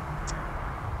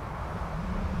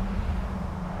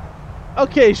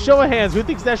 Okay, show of hands. Who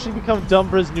thinks that should become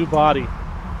Dumbra's new body?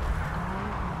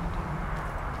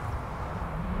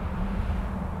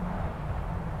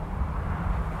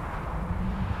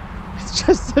 It's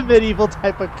just a medieval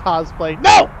type of cosplay.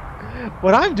 No!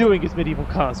 What I'm doing is medieval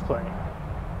cosplay.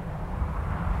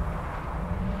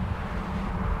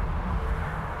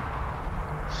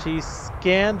 She's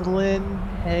Scandalin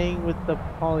hang with the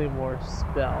polymorph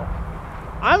spell.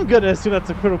 I'm gonna assume that's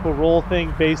a critical role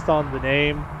thing based on the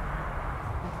name.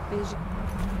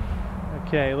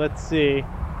 Okay, let's see.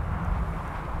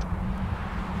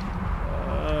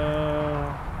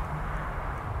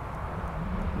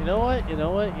 You know what? You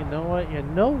know what? You know what? You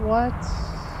know what?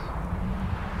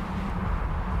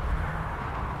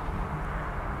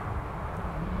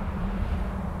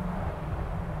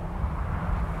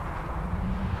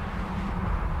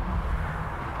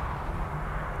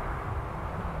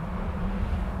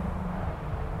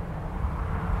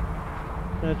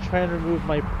 I'm gonna try and remove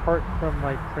my part from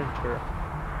my printer.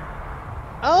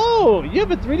 Oh, you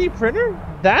have a 3D printer?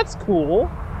 That's cool.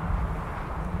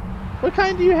 What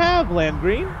kind do you have,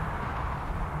 Landgreen?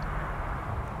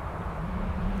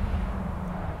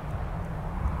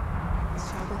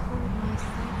 Shall behold my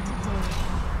sight today.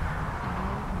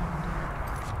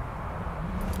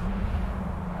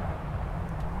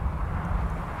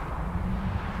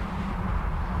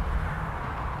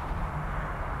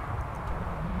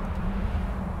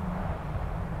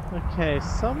 Okay,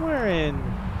 somewhere in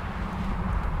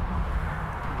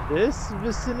this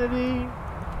vicinity,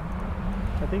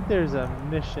 I think there's a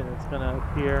mission that's gonna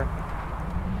appear.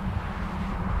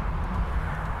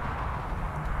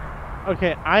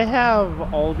 Okay, I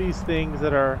have all these things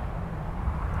that are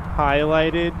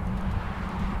highlighted.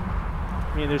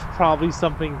 I mean, there's probably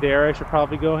something there I should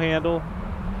probably go handle.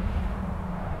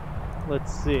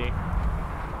 Let's see.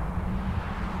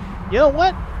 You know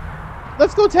what?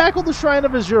 Let's go tackle the Shrine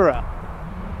of Azura.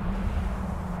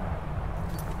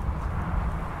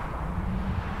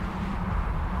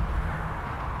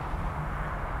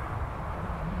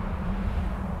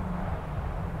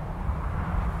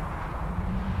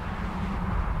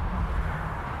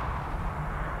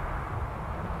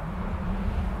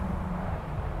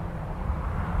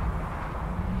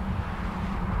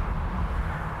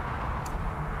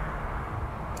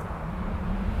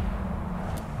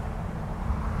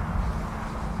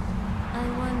 I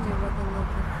wonder what the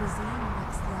local cuisine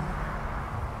looks like.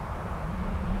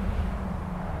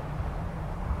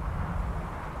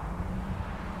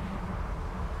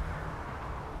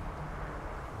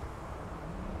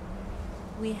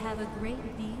 We have a great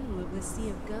view of the Sea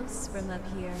of Ghosts from up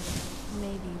here.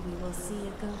 Maybe we will see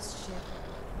a ghost ship.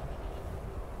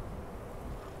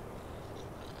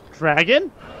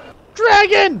 Dragon?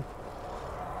 Dragon!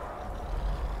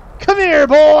 Come here,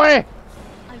 boy!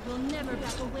 I will never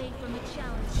back away from a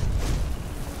challenge.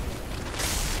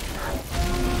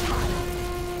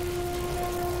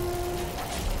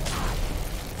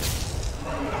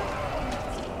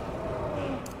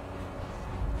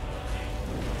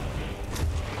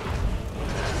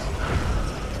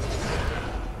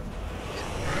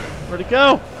 Where'd it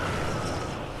go?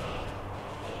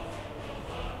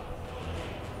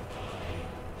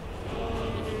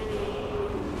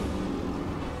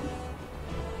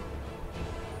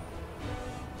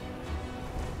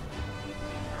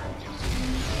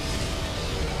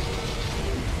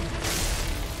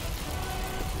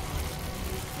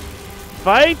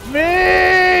 Fight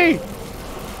me!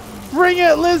 Bring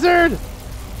it, lizard!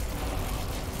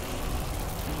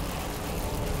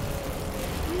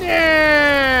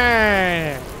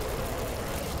 Yeah!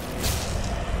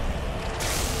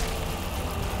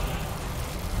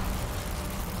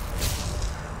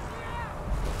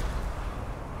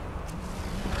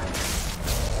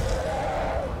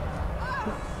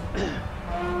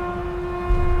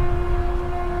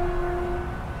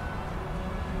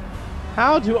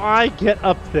 How do I get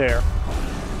up there?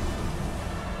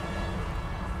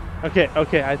 Okay,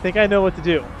 okay, I think I know what to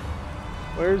do.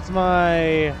 Where's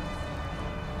my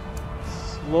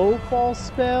slow fall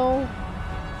spell?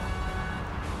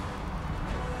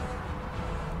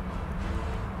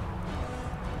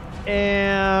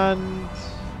 And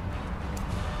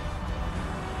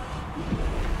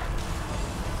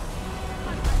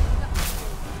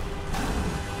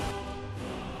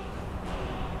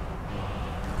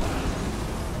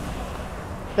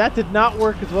that did not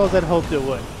work as well as I'd hoped it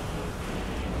would.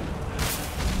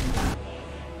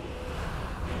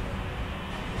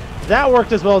 That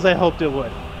worked as well as I hoped it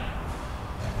would.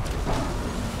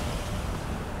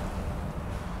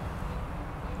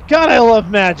 God, I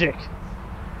love magic!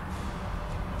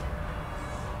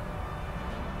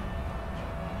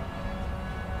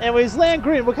 Anyways, Land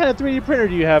Green, what kind of 3D printer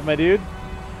do you have, my dude?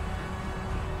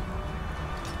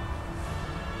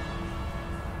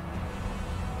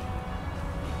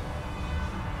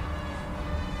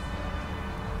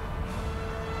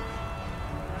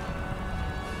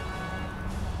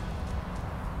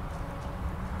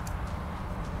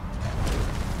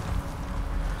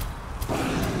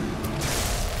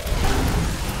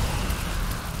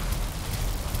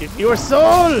 Give me your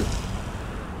soul!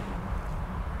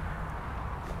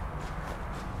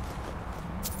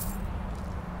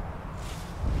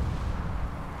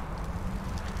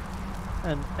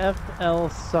 An FL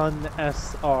Sun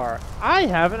SR. I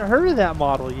haven't heard of that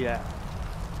model yet.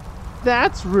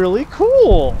 That's really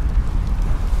cool!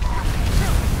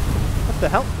 What the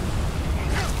hell?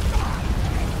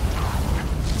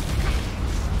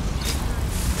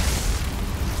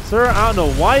 Sir, I don't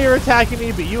know why you're attacking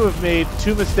me, but you have made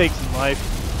 2 mistakes in life.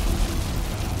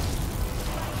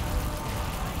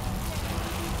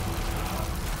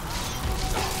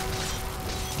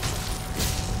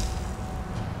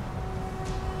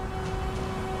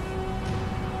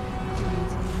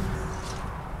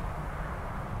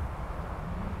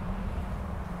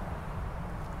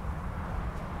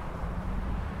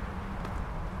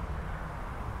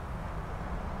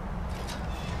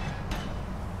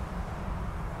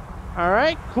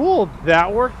 Alright, cool.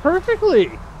 That worked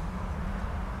perfectly.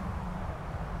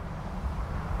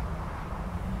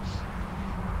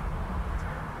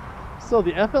 So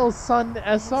the FL Sun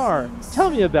SR. Tell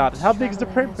me about it. How big is the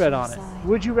print bed on it?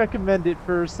 Would you recommend it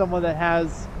for someone that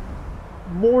has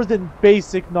more than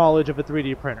basic knowledge of a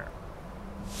 3D printer?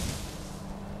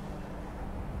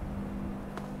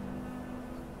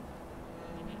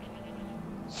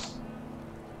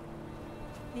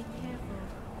 Be careful,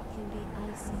 it can be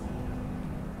icy.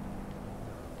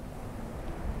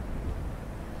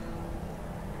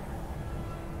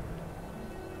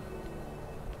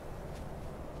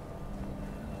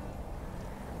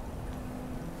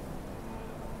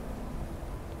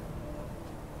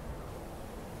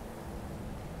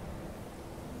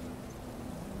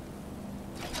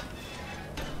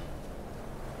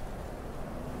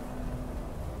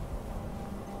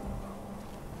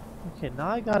 Okay, now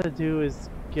all I gotta do is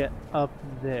get up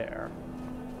there.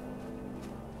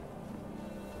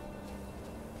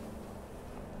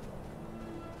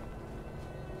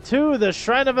 To the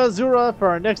Shrine of Azura for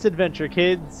our next adventure,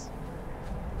 kids.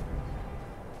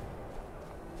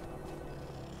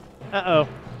 Uh-oh.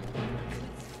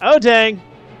 Oh, dang!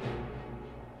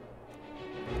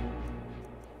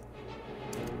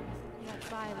 That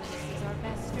violence is our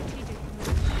best strategic move.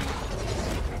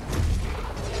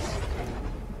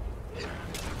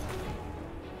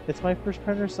 It's my first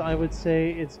printer, so I would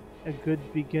say it's a good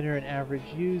beginner and average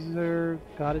user.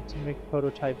 Got it to make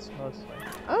prototypes mostly.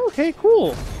 Okay,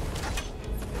 cool.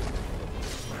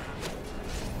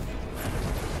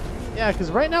 Yeah,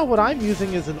 because right now what I'm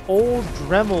using is an old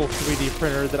Dremel 3D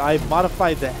printer that I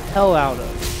modified the hell out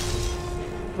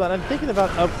of. But I'm thinking about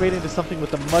upgrading to something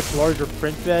with a much larger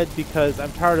print bed because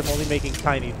I'm tired of only making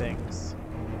tiny things.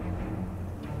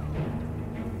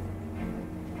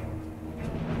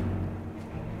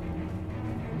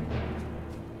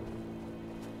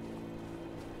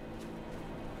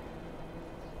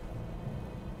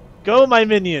 Go, my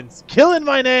minions! Kill in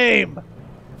my name!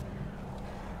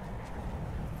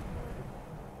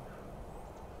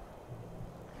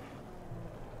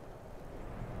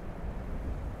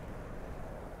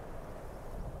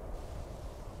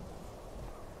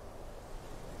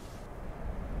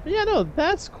 But yeah, no,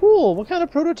 that's cool. What kind of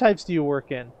prototypes do you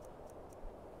work in?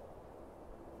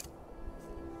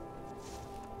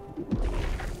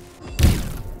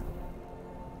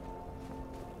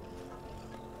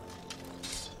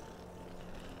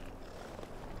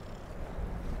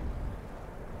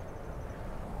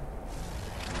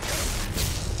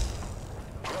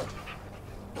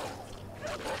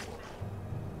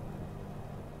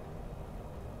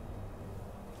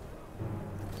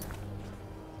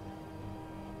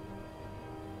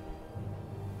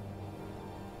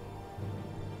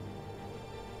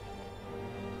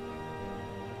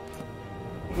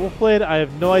 Wolfblade, I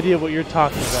have no idea what you're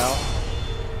talking about.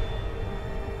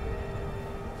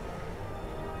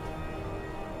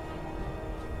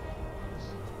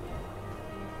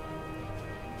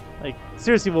 Like,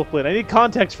 seriously, Wolfblade, I need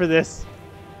context for this.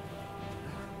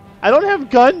 I don't have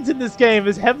guns in this game,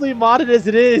 as heavily modded as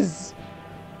it is.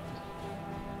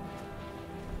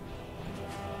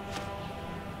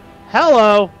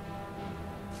 Hello!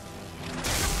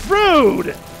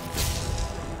 Rude!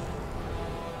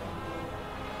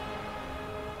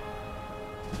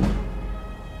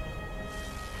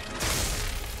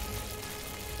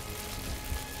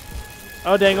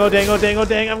 Oh dang, oh dang, oh dang, oh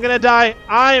dang, I'm gonna die!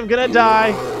 I am gonna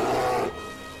die!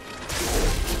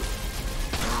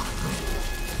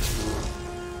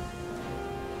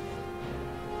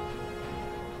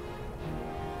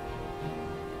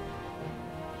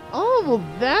 Oh, well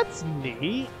that's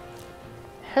neat.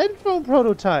 Headphone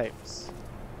prototypes.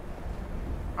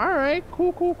 Alright,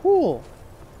 cool, cool, cool.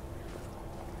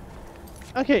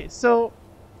 Okay, so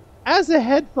as a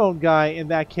headphone guy in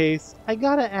that case, I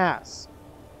gotta ask.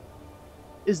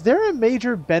 Is there a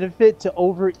major benefit to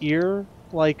over-ear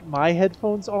like my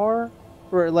headphones are?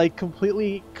 Where it like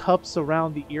completely cups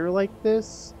around the ear like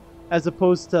this? As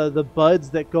opposed to the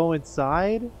buds that go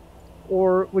inside?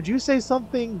 Or would you say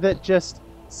something that just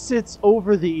sits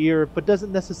over the ear but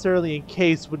doesn't necessarily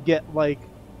encase would get like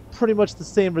pretty much the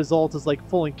same result as like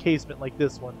full encasement like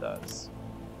this one does?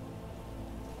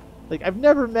 Like, I've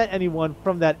never met anyone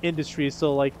from that industry,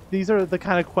 so like these are the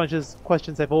kind of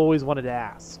questions I've always wanted to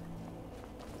ask.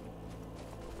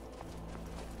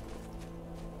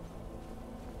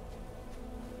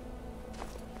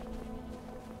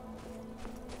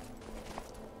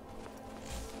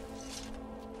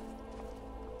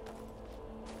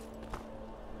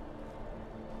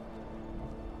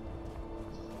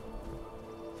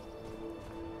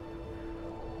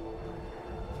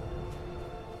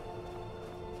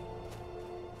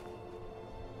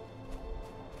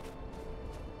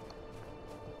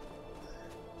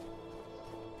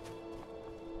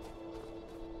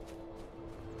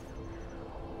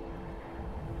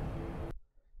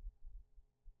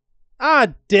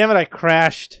 Ah, damn it, I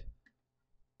crashed.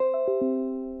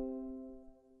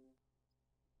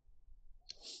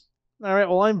 Alright,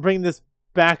 well, I'm bringing this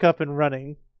back up and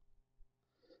running.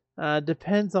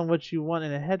 Depends on what you want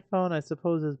in a headphone. I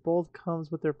suppose as both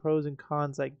comes with their pros and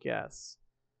cons, I guess.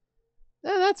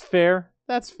 That's fair.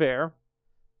 That's fair.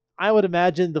 I would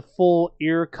imagine the full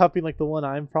ear cupping like the one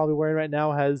I'm probably wearing right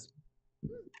now has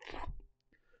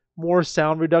more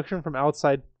sound reduction from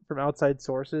outside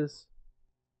sources.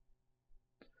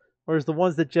 Whereas the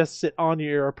ones that just sit on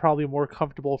your ear are probably more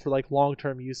comfortable for like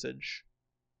long-term usage.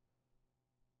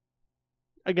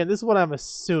 Again, this is what I'm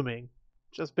assuming,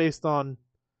 just based on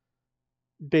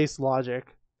base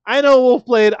logic. I know,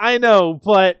 Wolfblade, I know,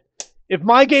 but if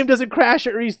my game doesn't crash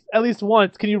at least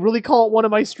once, can you really call it one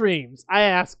of my streams? I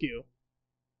ask you.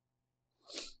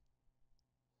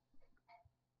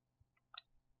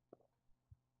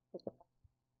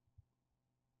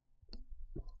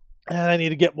 And I need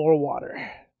to get more water.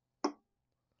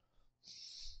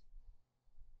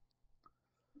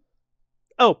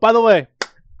 Oh, by the way,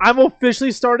 I'm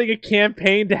officially starting a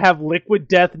campaign to have Liquid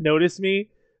Death notice me.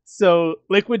 So,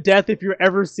 Liquid Death, if you're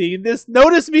ever seeing this,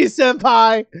 notice me,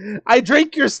 senpai! I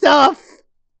drink your stuff!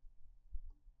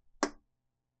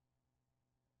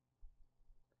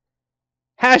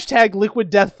 Hashtag Liquid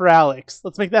Death for Alex.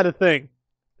 Let's make that a thing.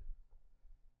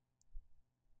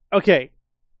 Okay,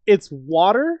 it's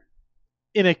water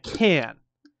in a can.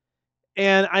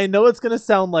 And I know it's gonna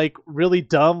sound like really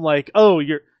dumb, like, oh,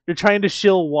 you're trying to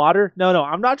shill water? No,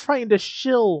 I'm not trying to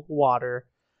shill water.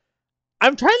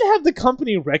 I'm trying to have the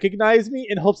company recognize me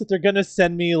in hopes that they're gonna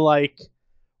send me like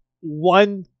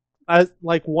one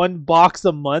box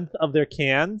a month of their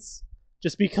cans,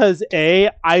 Just because A,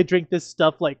 I drink this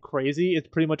stuff like crazy. It's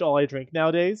pretty much all I drink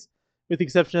nowadays, with the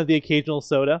exception of the occasional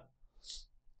soda.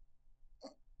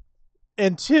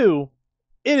 And two,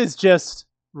 it is just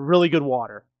really good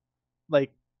water.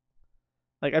 Like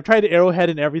I've tried Arrowhead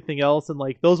and everything else, and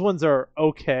like those ones are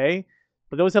okay,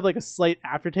 but they always have like a slight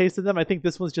aftertaste in them. I think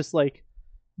this one's just like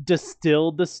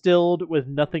distilled with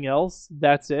nothing else.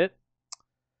 That's it.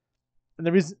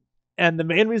 And the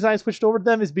main reason I switched over to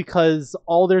them is because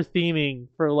all their theming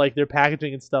for like their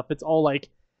packaging and stuff, it's all like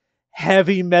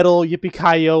heavy metal,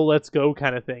 yippee-ki-yo, let's go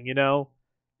kind of thing, you know?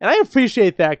 And I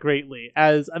appreciate that greatly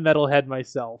as a metalhead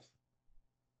myself.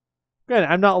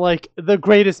 Granted, I'm not like the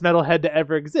greatest metalhead to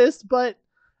ever exist, but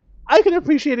I can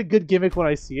appreciate a good gimmick when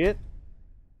I see it.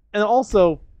 And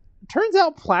also, turns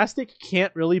out plastic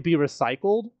can't really be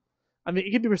recycled. I mean,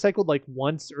 it can be recycled like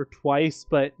once or twice,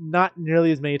 but not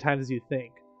nearly as many times as you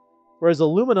think. Whereas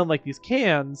aluminum, like these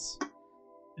cans,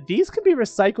 these can be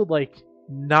recycled like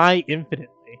nigh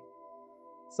infinitely.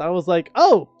 So I was like,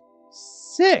 oh,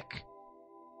 sick.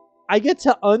 I get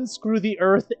to unscrew the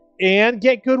earth and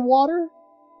get good water?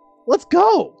 Let's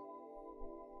go.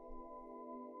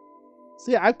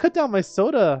 So yeah, I've cut down my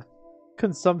soda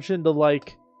consumption to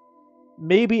like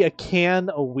maybe a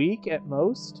can a week at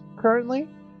most currently.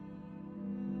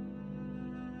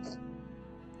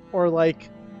 Or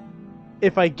like,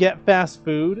 if I get fast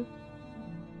food,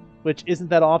 which isn't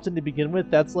that often to begin with,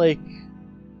 that's like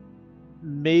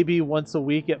maybe once a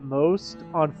week at most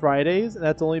on Fridays, and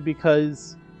that's only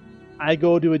because I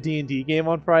go to a D&D game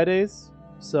on Fridays,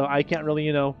 so I can't really,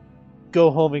 you know,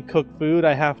 go home and cook food.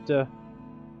 I have to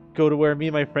go to where me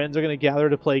and my friends are going to gather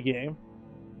to play a game.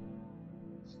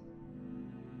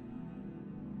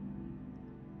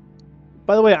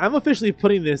 By the way, I'm officially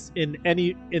putting this in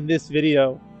this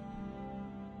video.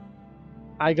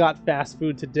 I got fast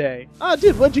food today. Oh,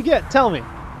 dude, what'd you get? Tell me.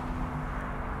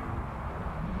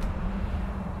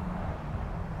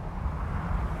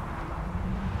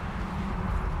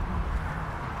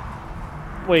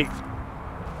 Wait.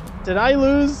 Did I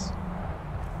lose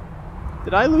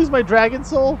my dragon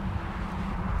soul?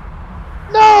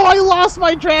 No, I lost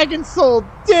my dragon soul.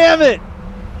 Damn it.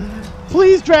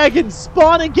 Please, dragon,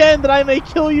 spawn again that I may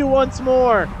kill you once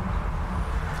more.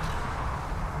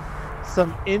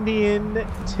 Some Indian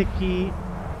tiki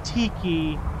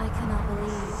I cannot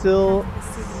believe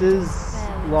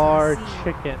sizzler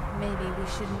chicken. Maybe we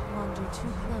shouldn't wander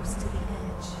too close to the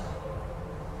edge.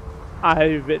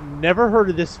 I've never heard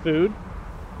of this food.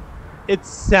 It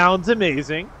sounds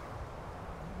amazing.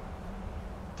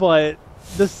 But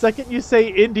the second you say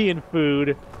Indian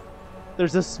food,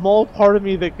 there's a small part of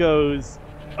me that goes,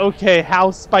 okay,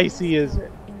 how spicy is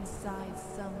it? Inside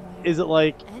somewhere. Is it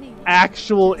like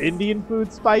actual Indian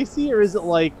food spicy, or is it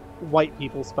like white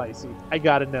people spicy? I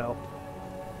gotta know.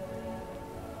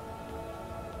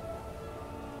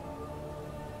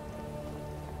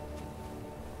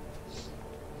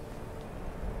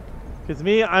 Because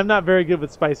me, I'm not very good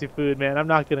with spicy food, man. I'm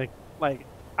not gonna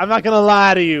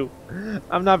lie to you.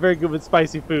 I'm not very good with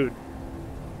spicy food.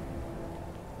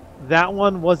 That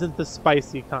one wasn't the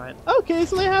spicy kind. Okay,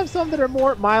 so they have some that are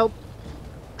more mild.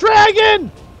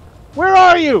 Dragon! Where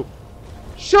are you?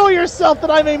 Show yourself that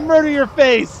I may murder your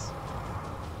face!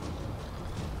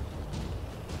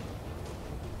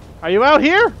 Are you out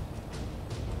here?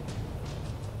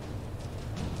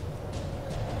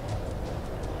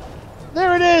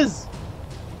 There it is!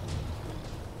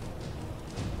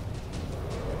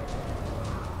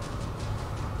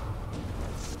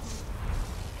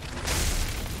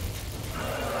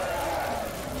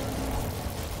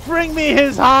 Bring me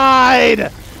his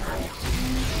hide!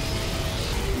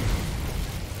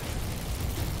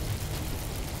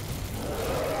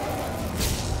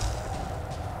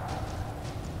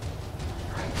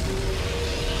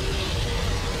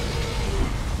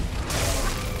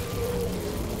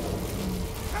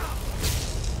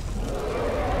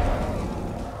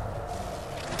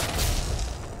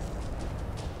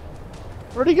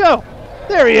 Where'd he go?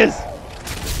 There he is!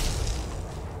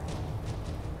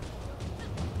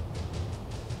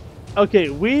 Okay,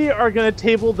 we are going to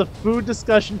table the food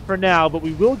discussion for now, but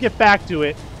we will get back to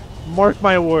it. Mark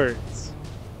my words.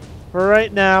 For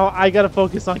right now, I gotta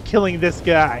focus on killing this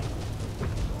guy.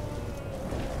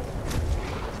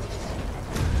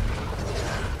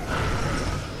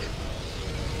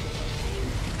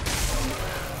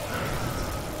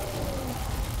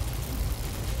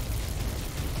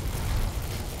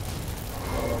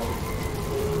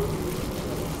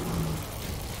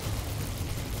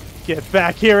 Get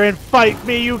back here and fight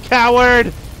me, you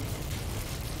coward!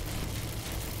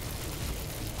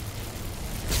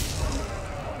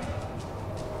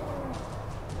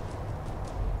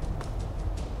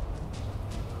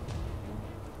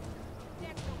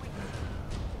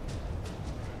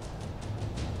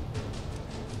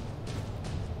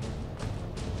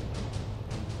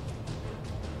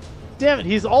 Damn it,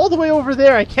 he's all the way over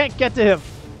there. I can't get to him.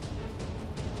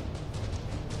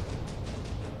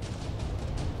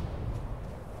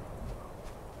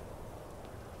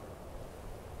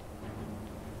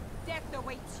 Death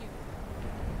awaits you.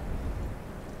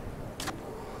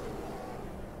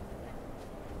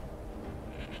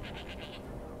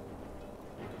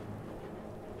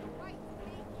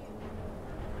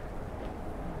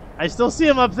 I still see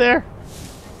him up there.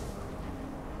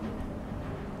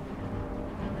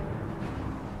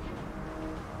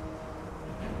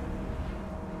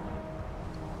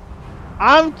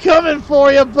 I'm coming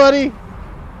for you, buddy.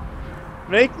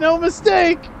 Make no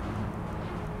mistake.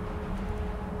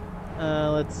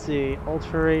 Let's see.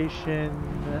 Alteration.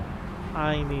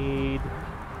 I need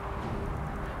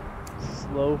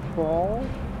slow fall.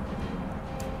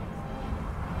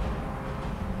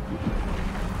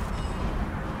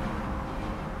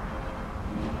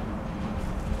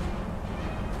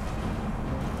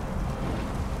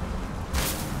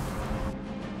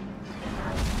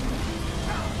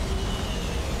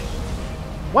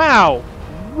 Wow,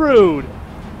 rude.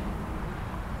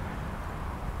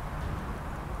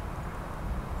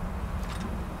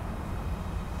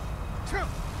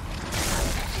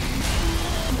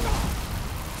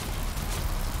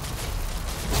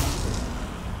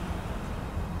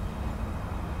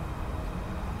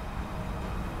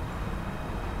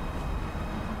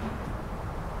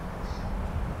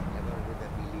 Never would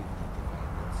have believed it if I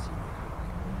had not seen it with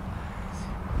my own eyes.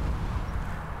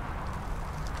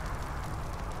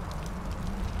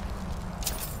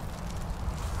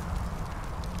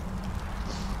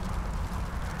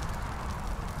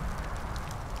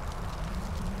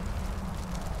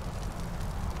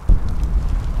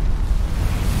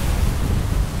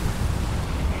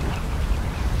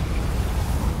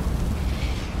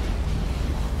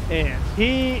 And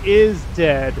he is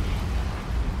dead.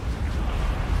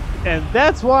 And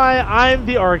that's why I'm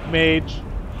the Archmage.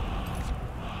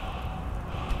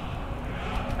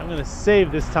 I'm gonna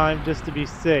save this time just to be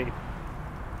safe.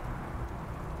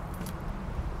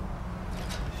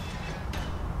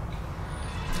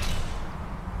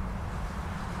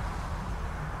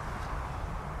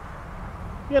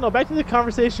 Yeah, no, back to the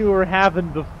conversation we were having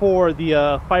before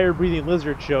the fire-breathing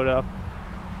lizard showed up.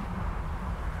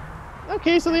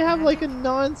 Okay, so they have like a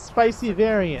non-spicy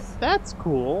variant. That's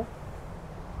cool.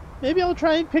 Maybe I'll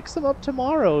try and pick some up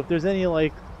tomorrow if there's any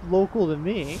like local to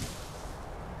me.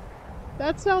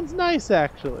 That sounds nice,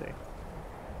 actually.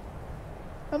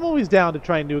 I'm always down to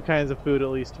try new kinds of food at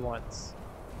least once.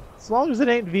 As long as it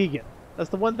ain't vegan. That's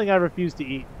the one thing I refuse to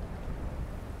eat.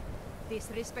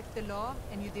 Disrespect the law,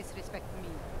 and you disrespect me.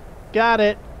 Got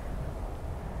it.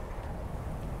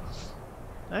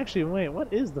 Actually, wait,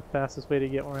 what is the fastest way to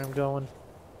get where I'm going?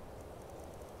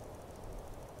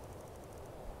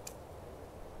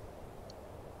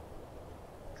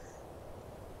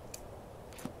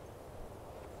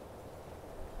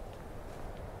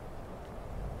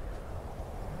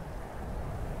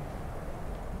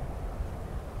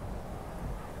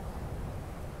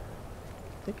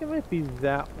 I think it might be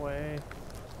that way.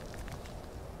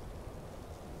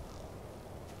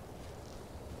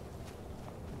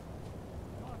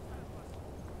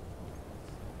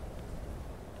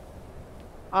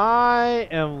 I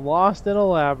am lost in a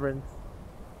labyrinth.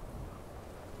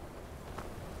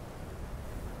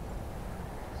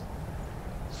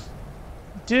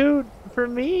 Dude, for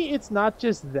me, it's not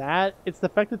just that. It's the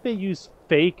fact that they use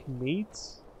fake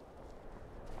meats.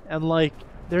 And, like,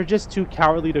 they're just too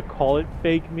cowardly to call it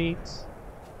fake meat.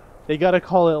 They gotta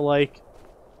call it, like,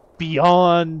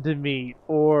 Beyond Meat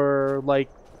or, like,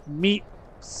 Meat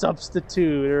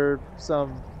Substitute or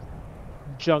some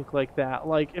junk like that.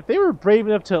 Like, if they were brave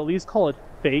enough to at least call it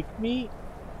fake meat,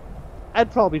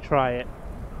 I'd probably try it.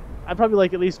 I'd probably,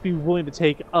 like, at least be willing to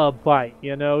take a bite,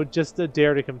 you know, just to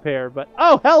dare to compare. But,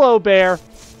 oh, hello, bear!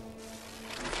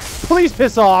 Please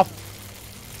piss off!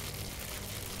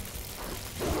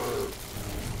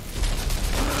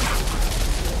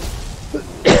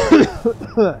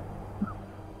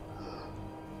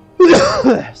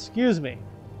 Excuse me.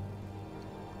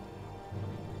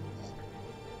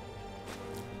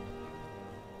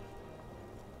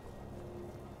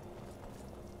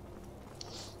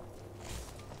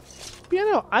 You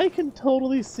know, I can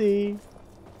totally see,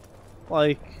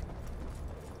 like,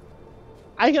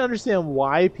 I can understand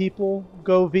why people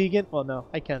go vegan. Well, no,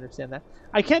 I can't understand that.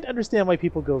 I can't understand why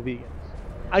people go vegan.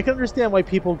 I can understand why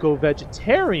people go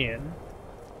vegetarian.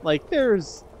 Like,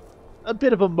 there's a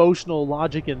bit of emotional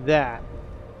logic in that.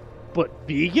 But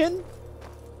vegan?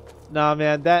 Nah,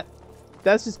 man,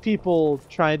 that's just people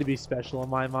trying to be special in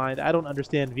my mind. I don't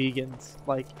understand vegans,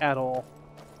 like, at all.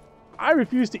 I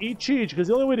refuse to eat cheese because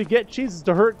the only way to get cheese is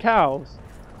to hurt cows.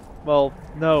 Well,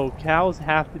 no, cows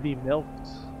have to be milked.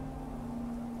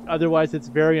 Otherwise, it's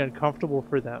very uncomfortable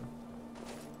for them.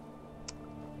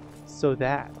 So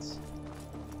that.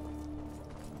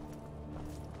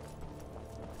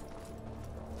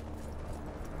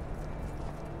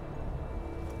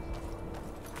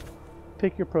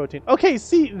 Pick your protein. Okay,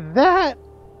 see, that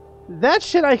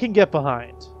shit I can get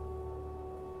behind.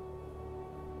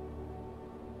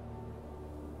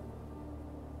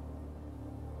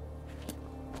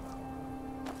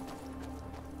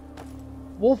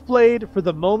 Wolfblade, for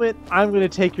the moment, I'm going to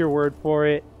take your word for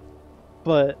it.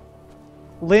 But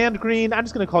Land Green, I'm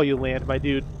just going to call you Land, my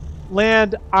dude.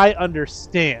 Land, I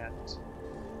understand.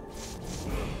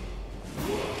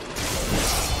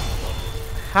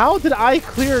 How did I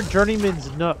clear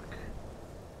Journeyman's Nook?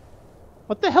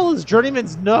 What the hell is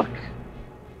Journeyman's Nook?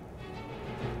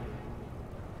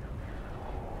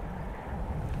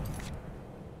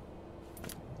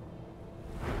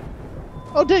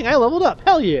 Oh dang, I leveled up.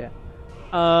 Hell yeah.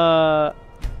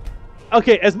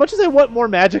 Okay, as much as I want more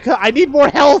magicka, I need more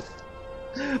health!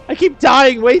 I keep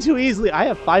dying way too easily. I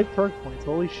have 5 perk points.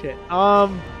 Holy shit.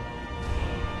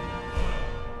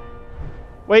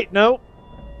 Wait, no.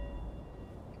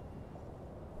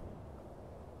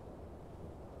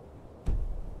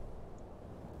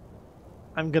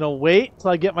 I'm gonna wait till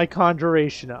I get my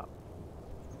conjuration up.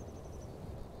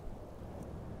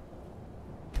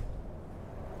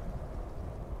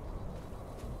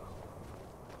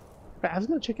 I was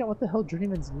gonna check out what the hell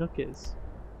Journeyman's Nook is.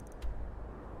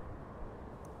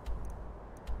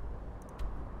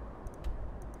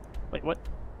 Wait, what?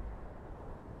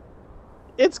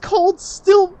 It's called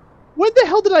Still... When the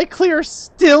hell did I clear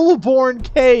Stillborn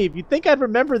Cave? You'd think I'd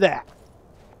remember that.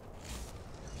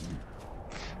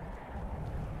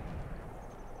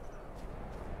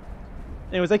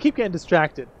 Anyways, I keep getting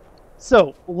distracted.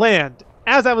 So, Land.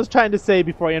 As I was trying to say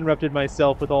before I interrupted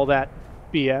myself with all that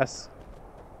BS.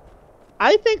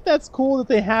 I think that's cool that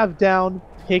they have down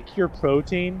pick your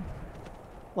protein.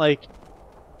 Like,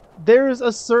 there's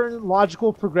a certain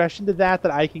logical progression to that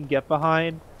I can get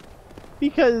behind.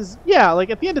 Because, yeah,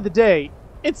 like, at the end of the day,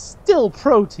 it's still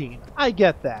protein. I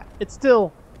get that. It's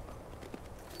still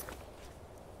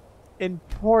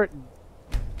important.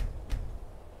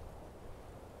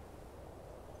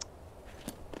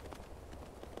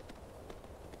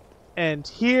 And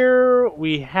here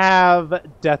we have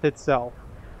death itself.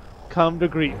 Come to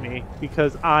greet me,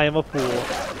 because I am a fool. No.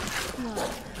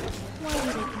 Why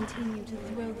do they continue to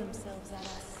throw themselves at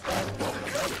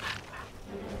us?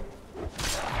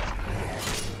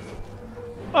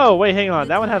 Oh, wait, hang on.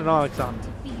 That one had an onyx on. To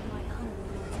feed my hunger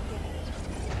altogether.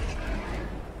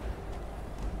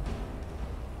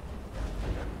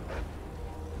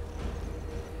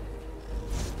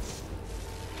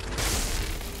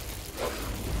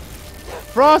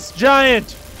 Frost Giant,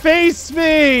 face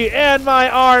me and my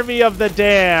army of the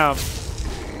damned!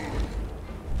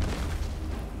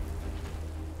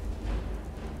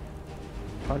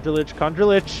 Conjure Lich, Conjure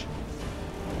Lich.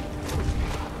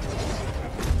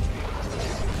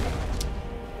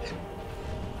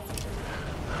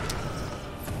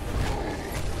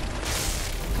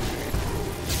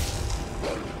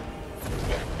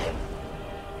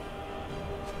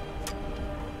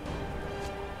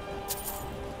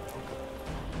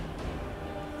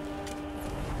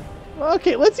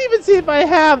 Okay, let's even see if I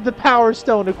have the Power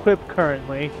Stone equipped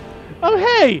currently. Oh,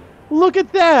 hey! Look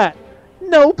at that!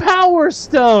 No Power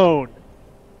Stone!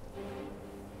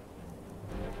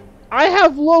 I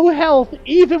have low health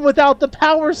even without the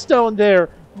Power Stone there,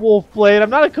 Wolfblade. I'm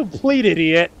not a complete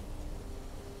idiot.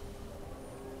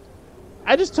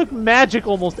 I just took magic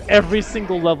almost every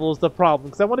single level is the problem,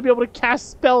 because I want to be able to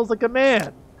cast spells like a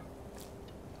man.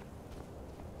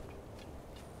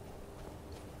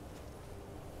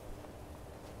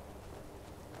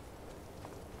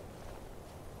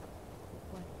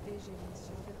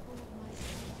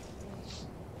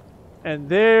 And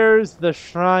there's the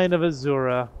Shrine of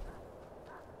Azura.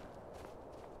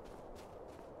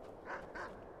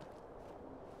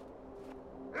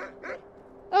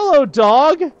 Hello,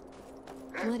 dog!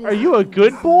 Are you a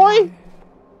good boy?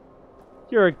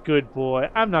 You're a good boy.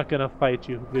 I'm not gonna fight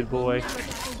you, good boy.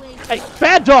 Hey,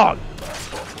 bad dog!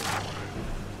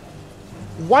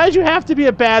 Why'd you have to be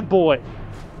a bad boy?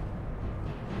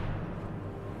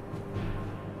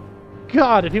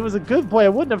 God, if he was a good boy, I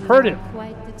wouldn't have hurt him.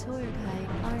 Quite the tour guide,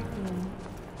 aren't you?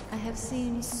 I have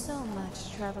seen so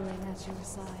much traveling at your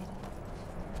side.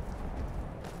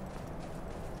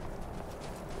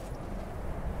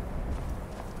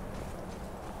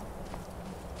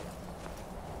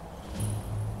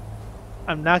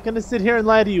 I'm not gonna sit here and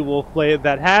lie to you, Wolfblade.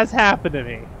 That has happened to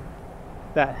me.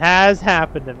 That has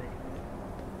happened to me.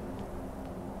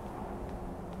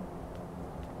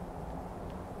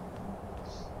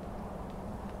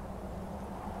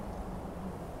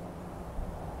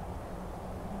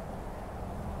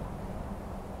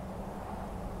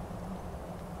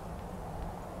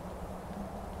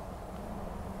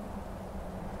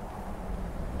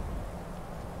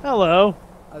 Hello.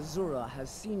 Azura has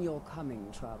seen your coming,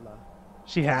 traveler.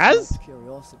 She It's has? not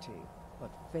curiosity, but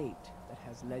fate that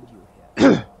has led you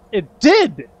here. It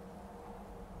did!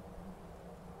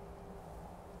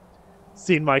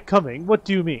 Seen my coming? What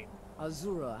do you mean?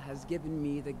 Azura has given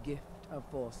me the gift of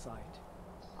foresight.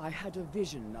 I had a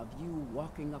vision of you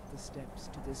walking up the steps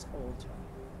to this altar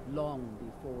long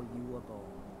before you were born.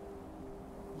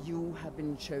 You have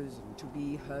been chosen to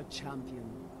be her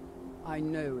champion. I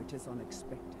know it is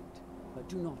unexpected, but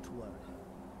do not worry.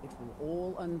 It will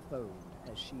all unfold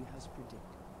as she has predicted.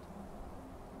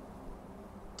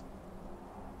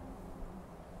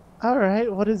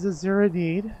 Alright, what does Azura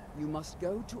need? You must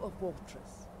go to a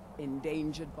fortress,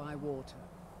 endangered by water,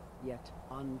 yet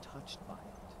untouched by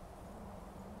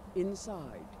it.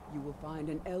 Inside, you will find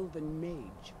an elven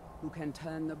mage who can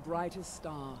turn the brightest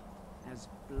star as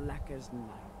black as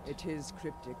night. It is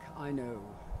cryptic, I know,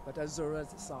 but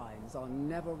Azura's signs are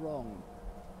never wrong.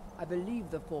 I believe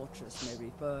the fortress may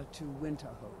refer to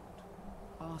Winterhold.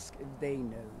 Ask if they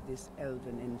know this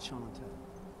elven enchanter.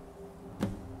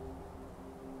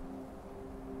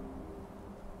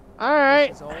 Alright.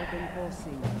 This has all been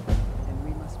foreseen, and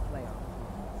we must play our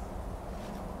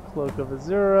parts. Cloak of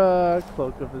Azura,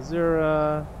 Cloak of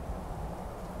Azura.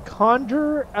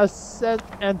 Conjure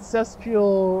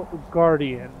Ancestral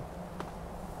Guardian.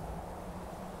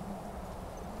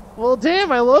 Well,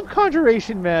 damn, I love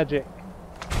conjuration magic.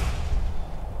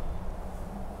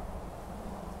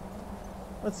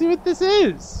 Let's see what this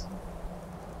is.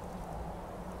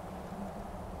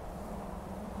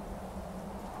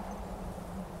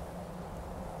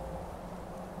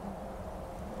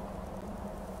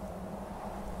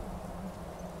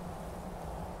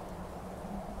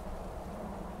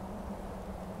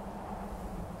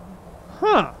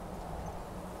 Huh.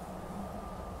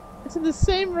 It's in the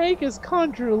same rank as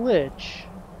Conjure Lich.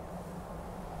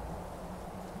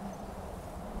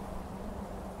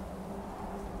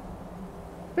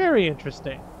 Very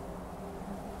interesting.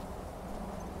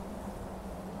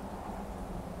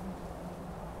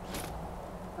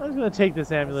 I'm just gonna take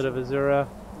this Amulet of Azura.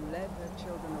 Who led her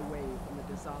children away from the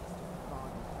disaster of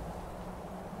Garden.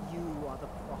 You are the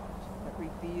prophet that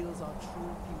reveals our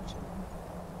true future.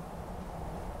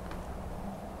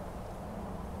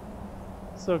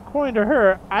 So according to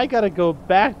her, I gotta go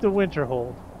back to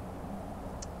Winterhold.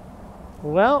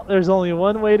 Well, there's only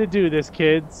one way to do this,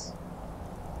 kids.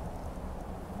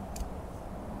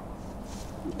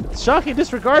 Shocking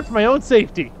disregard for my own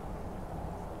safety.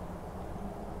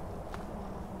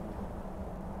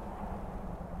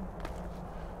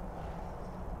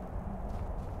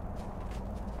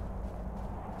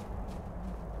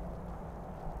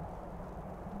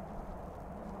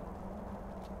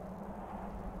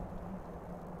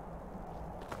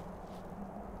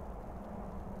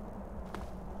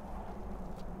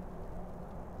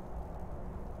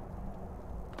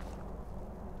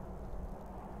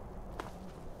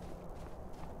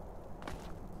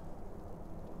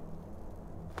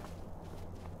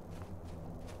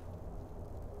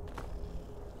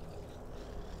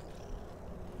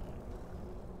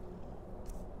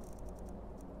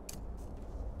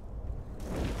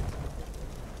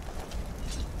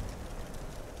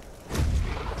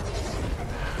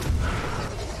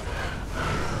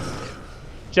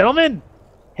 Gentlemen,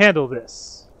 handle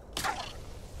this.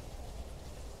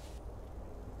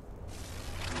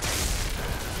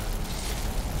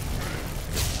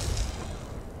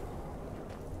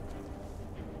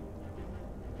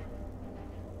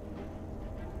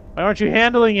 Why aren't you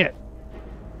handling it?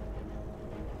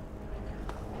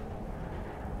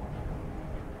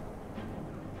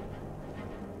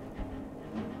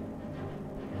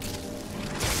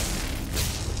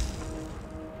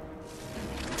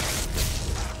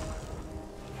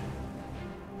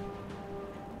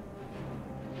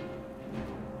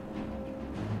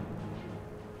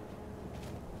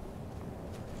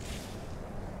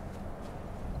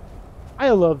 I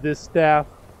love this staff.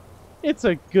 It's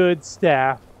a good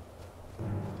staff.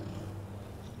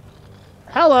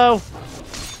 Hello.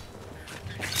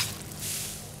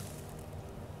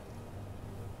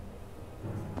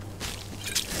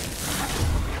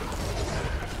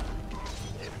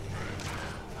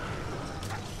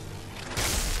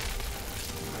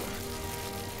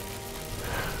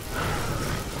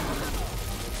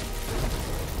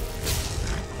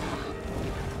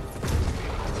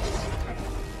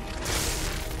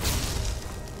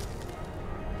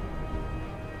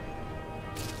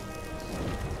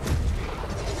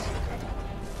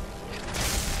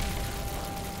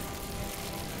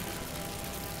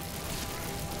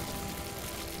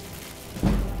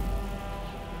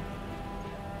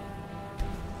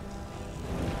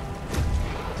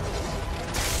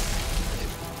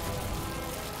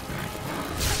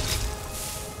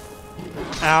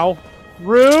 Ow.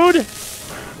 Rude!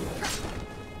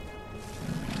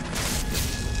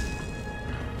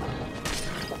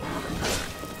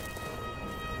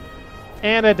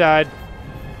 And I died.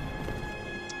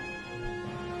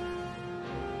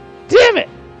 Damn it!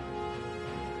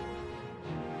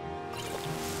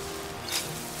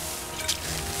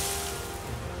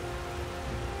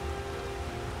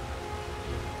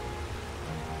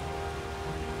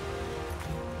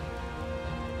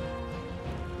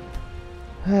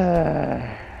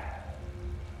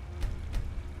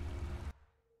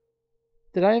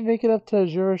 Did I make it up to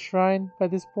Azura Shrine by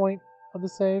this point of the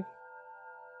save?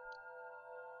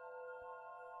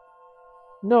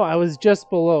 No, I was just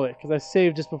below it, because I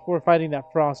saved just before fighting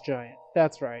that frost giant.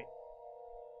 That's right.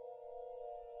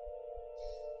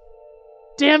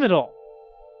 Damn it all!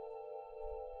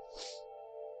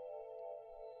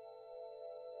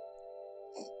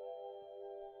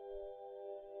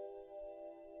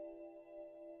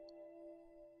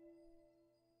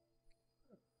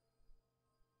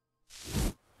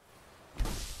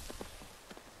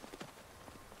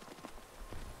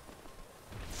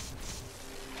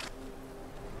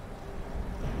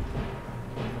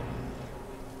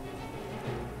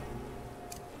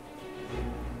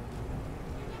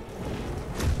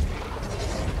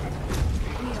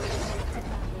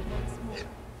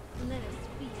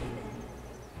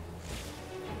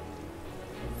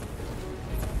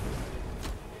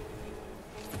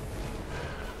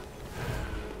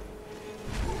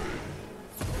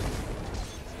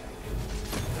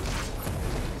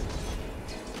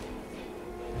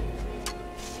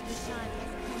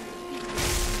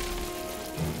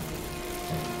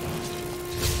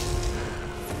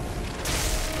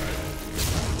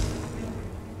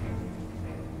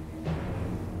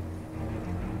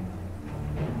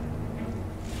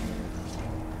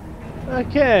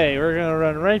 Okay, we're gonna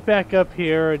run right back up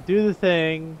here, do the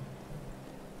thing.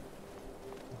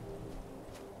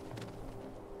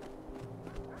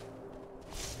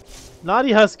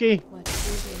 Naughty Husky.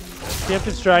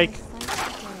 Preemptive strike.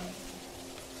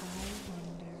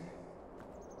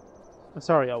 I'm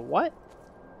sorry, a what?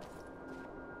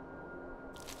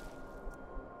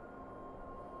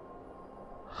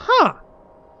 Huh.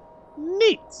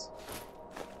 Neat.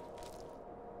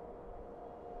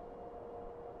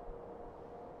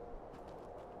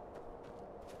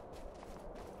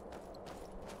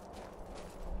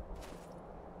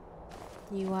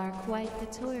 You are quite the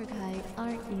tour guide,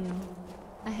 aren't you?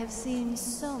 I have seen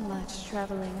so much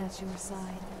traveling at your side.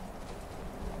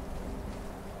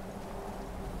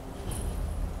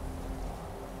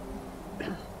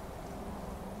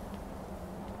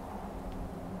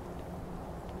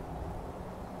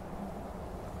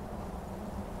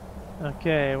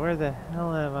 Okay, where the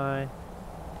hell am I?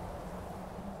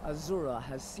 Azura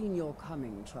has seen your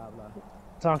coming, traveler.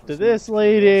 Talk It to was this not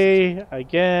lady curiosity,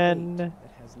 again. fate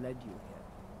that has led you here.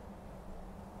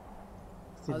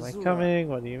 See my Azura, coming?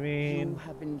 What do you You mean?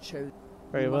 have been chosen.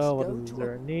 Very You well. must What go is to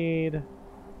there a need?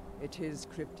 It is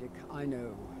cryptic, I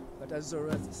know, but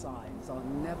Azura's signs are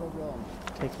never wrong.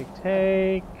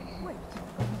 Take. Wait,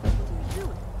 what are you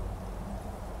doing?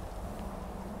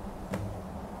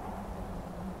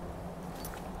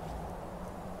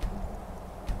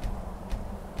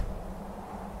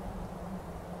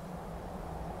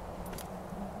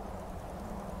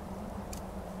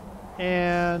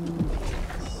 And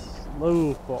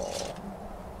slow fall.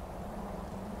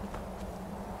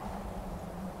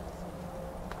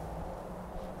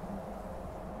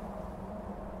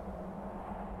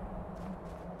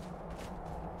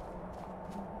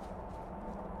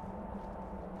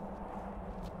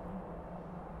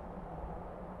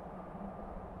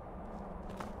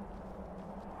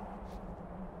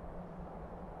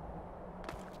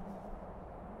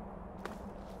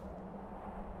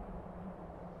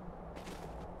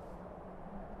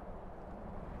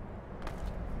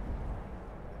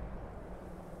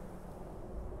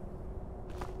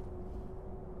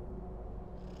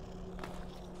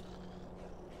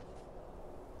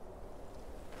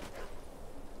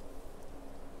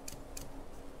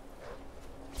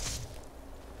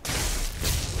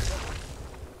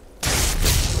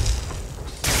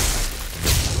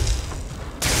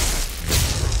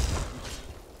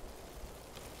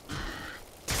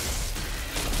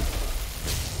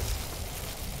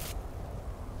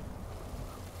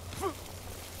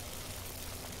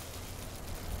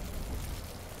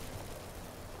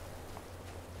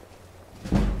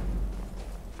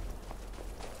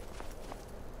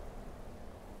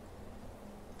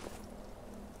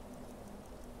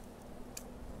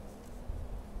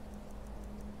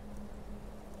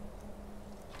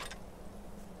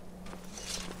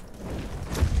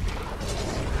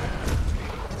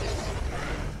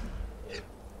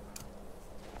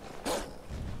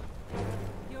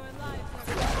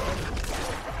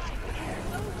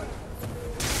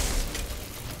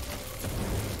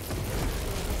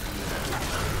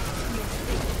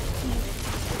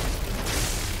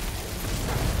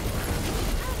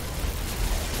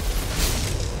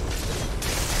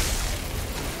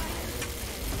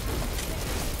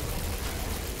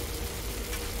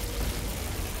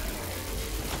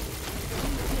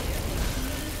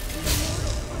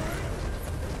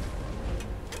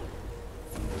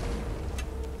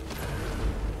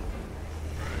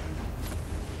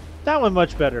 That one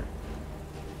much better.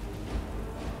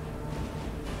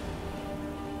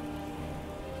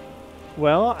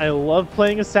 Well, I love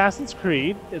playing Assassin's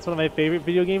Creed. It's one of my favorite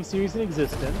video game series in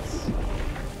existence.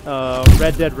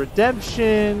 Red Dead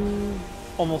Redemption,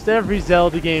 almost every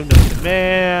Zelda game known to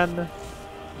man.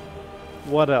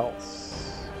 What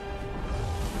else?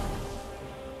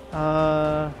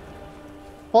 Fallout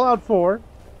 4.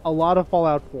 A lot of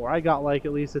Fallout 4. I got like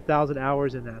at least 1,000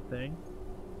 hours in that thing.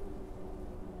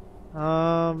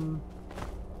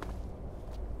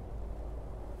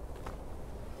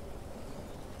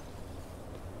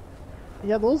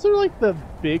 Yeah, those are like the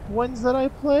big ones that I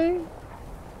play.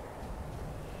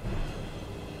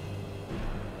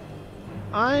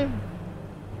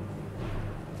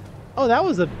 Oh, that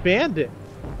was a bandit.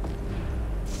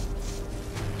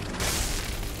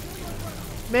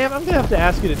 Ma'am, I'm gonna have to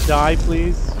ask you to die,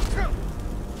 please.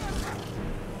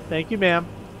 Thank you, ma'am.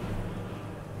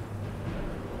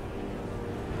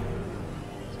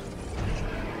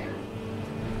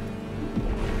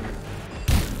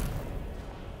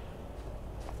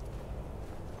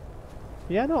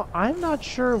 Yeah, no, I'm not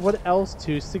sure what else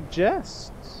to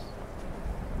suggest.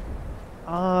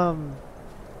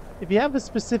 If you have a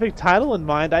specific title in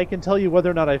mind, I can tell you whether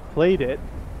or not I've played it.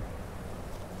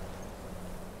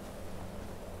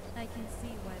 I can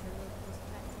see why the locals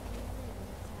practically live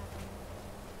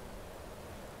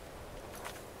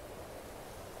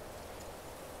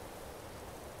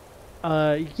in the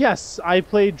tavern. Yes, I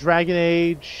played Dragon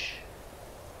Age.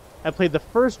 I played the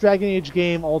first Dragon Age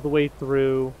game all the way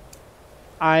through.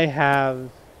 I have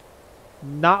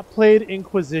not played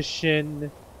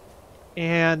Inquisition,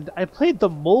 and I played the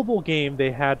mobile game they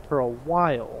had for a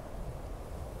while.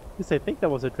 At least I think that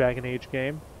was a Dragon Age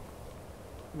game.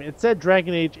 I mean, it said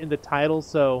Dragon Age in the title,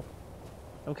 so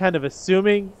I'm kind of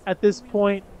assuming at this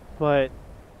point, but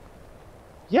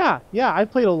yeah, I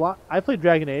played a lot. I played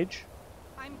Dragon Age.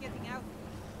 I'm getting out.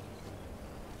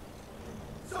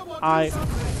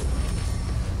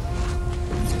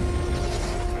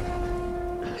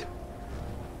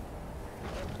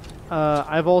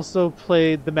 I've also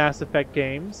played the Mass Effect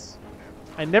games.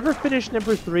 I never finished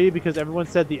number 3 because everyone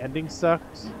said the ending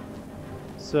sucked.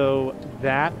 So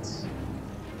that.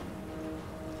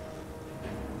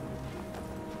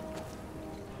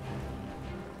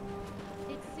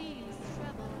 It seems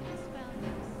trouble has found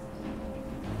us.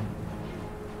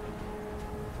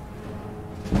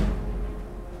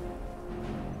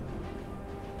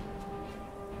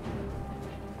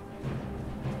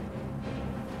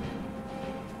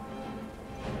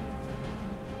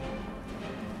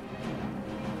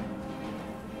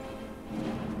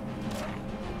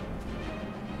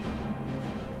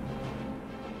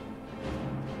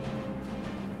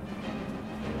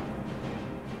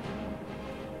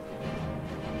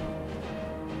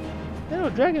 No,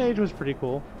 Dragon Age was pretty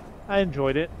cool. I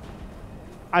enjoyed it.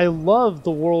 I love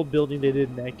the world building they did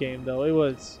in that game, though.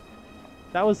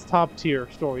 That was top tier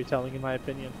storytelling, in my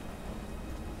opinion.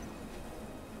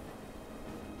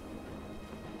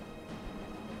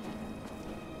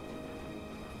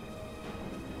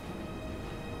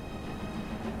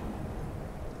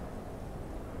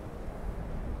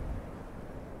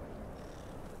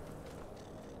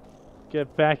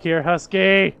 Get back here,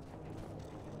 Husky!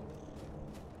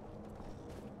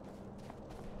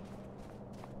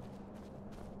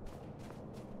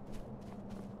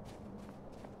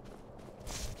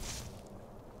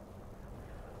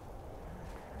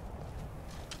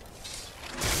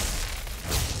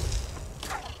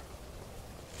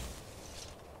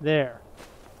 There.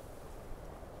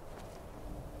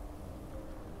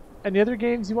 Any other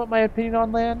games you want my opinion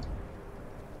on, Land?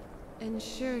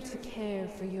 Ensure to care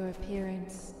for your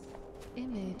appearance.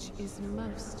 Image is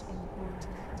most important.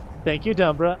 Thank you,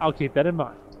 Dumbra. I'll keep that in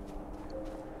mind.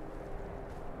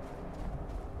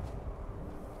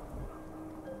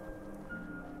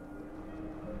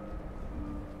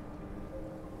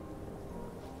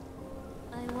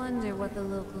 I wonder what the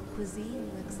local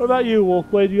cuisine looks What about like. you,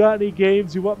 Wolfblade? You got any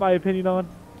games you want my opinion on?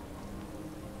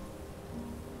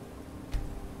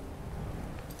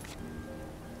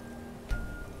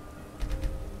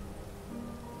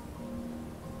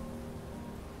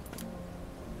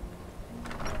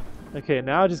 Okay,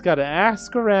 now I just gotta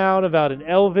ask around about an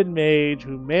elven mage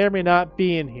who may or may not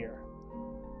be in here.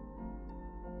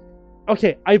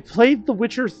 Okay, I played The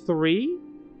Witcher 3.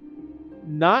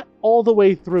 Not all the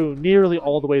way through, nearly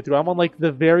all the way through. I'm on like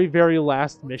the very, very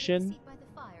last mission.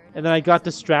 And then I got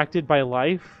distracted by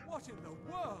life. What in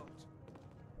the world?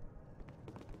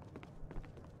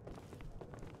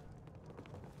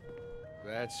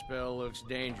 That spell looks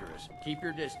dangerous. Keep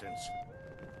your distance.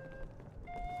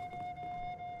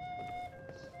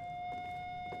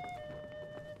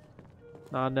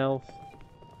 Non-elf.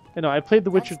 You know, I played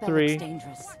The Witcher That spell looks 3.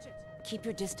 dangerous. Keep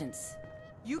your distance.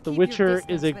 You The keep your Witcher is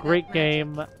distance a with that great magic.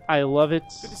 game. I love it.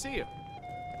 Good to see you.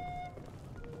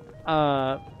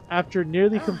 After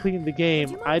nearly completing the game,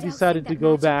 you mind I dousing decided to that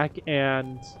go magic? back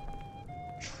and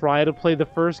try to play the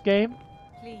first game.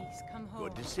 Please come home.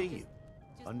 Good to see you.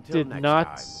 Until Did next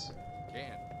not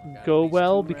time. go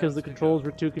well because the controls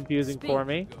were too confusing for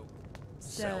me.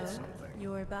 So,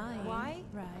 you're buying, Why?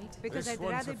 right? Because This I'd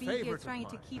one's rather a be here favorite of trying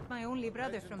to mine. keep my only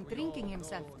brother from drinking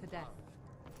himself to death.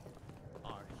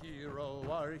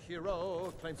 Our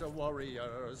hero claims a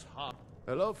warrior's heart.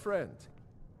 Hello, friend.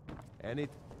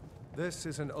 This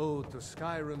is an ode to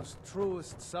Skyrim's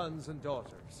truest sons and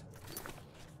daughters.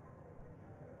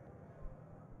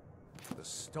 The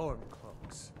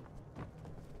Stormcloaks.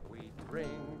 We drink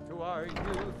to our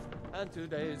youth, and to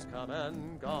days come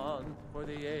and gone, for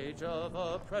the age of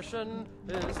oppression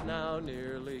is now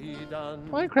nearly done.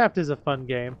 Minecraft is a fun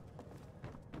game.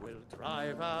 We'll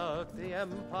drive out the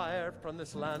Empire from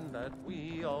this land that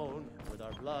we own. With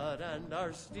our blood and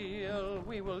our steel,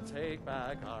 we will take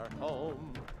back our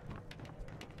home.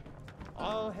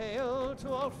 All hail to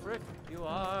Ulfric, you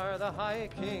are the High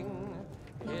King.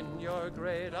 In your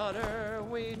great honor,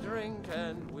 we drink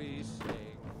and we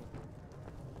sing.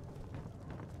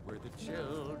 We're the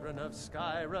children of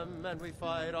Skyrim, and we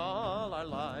fight all our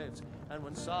lives. And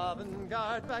when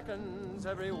Sovngarde beckons,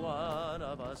 every one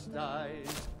of us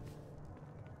dies.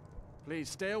 Please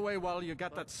stay away while you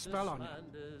got that spell on you.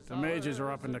 The mages are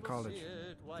up in the college.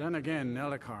 Then again,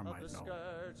 Ellikar might know.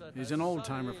 He's an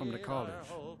old-timer from the college,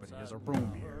 but he has a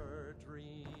broom here.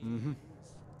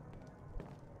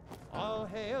 All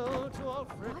hail to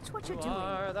Ulfric, Watch what you're you doing.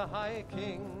 are the High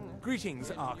King. Greetings,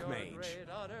 In your Archmage. great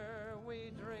honor,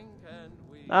 we drink and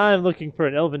we I'm looking for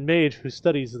an elven mage who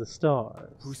studies the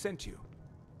stars. Who sent you?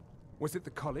 Was it the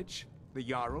college? The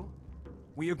Jarl?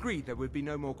 We agreed there would be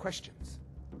no more questions.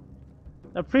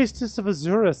 A priestess of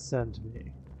Azura sent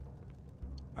me.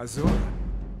 Azura?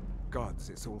 Gods,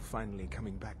 it's all finally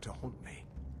coming back to haunt me.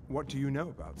 What do you know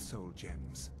about soul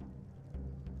gems?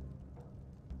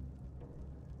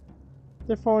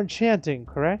 They're for enchanting,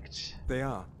 correct? They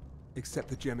are, except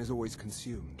the gem is always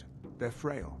consumed. They're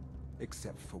frail,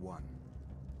 except for one.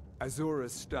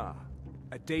 Azura's Star,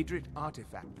 a Daedric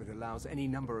artifact that allows any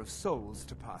number of souls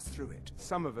to pass through it.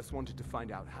 Some of us wanted to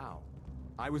find out how.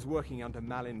 I was working under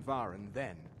Malin Varen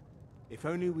then. If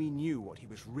only we knew what he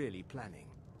was really planning.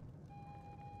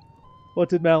 What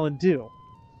did Malin do?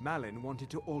 Malin wanted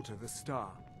to alter the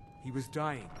star. He was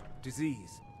dying,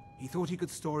 disease. He thought he could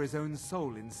store his own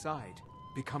soul inside,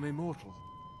 become immortal.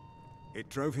 It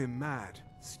drove him mad.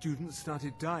 Students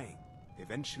started dying.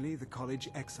 Eventually, the college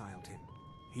exiled him.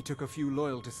 He took a few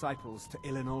loyal disciples to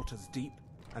Ilinalta's Deep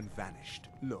and vanished.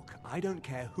 Look, I don't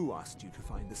care who asked you to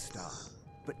find the star,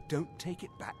 but don't take it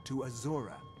back to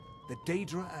Azora. The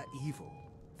Daedra are evil.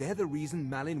 They're the reason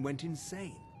Malin went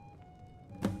insane.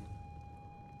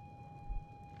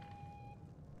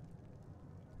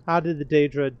 How did the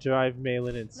Daedra drive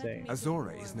Malin insane?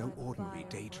 Azora is no ordinary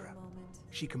Daedra.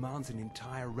 She commands an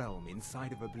entire realm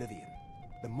inside of Oblivion.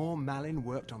 The more Malin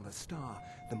worked on the star,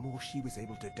 the more she was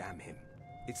able to damn him.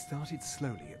 It started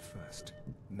slowly at first.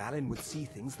 Malin would see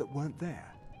things that weren't there.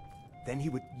 Then he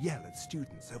would yell at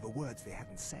students over words they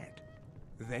hadn't said.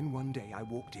 Then one day I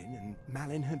walked in and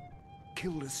Malin had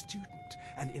killed a student.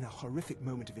 And in a horrific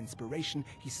moment of inspiration,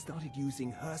 he started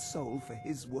using her soul for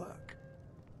his work.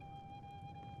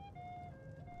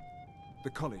 The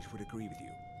college would agree with you,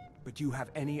 but do you have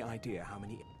any idea how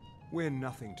many... We're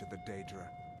nothing to the Daedra.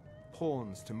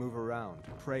 Pawns to move around,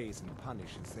 praise and punish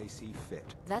as they see fit.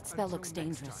 That spell Until looks next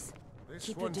dangerous. time. This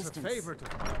Keep your one's a distance. favorite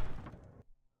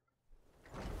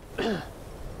of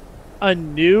A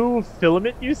new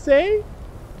filament, you say?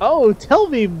 Oh, tell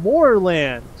me more,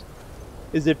 land.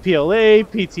 Is it PLA,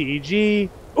 PTEG?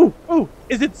 Ooh, ooh,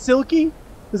 is it silky?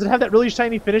 Does it have that really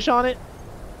shiny finish on it?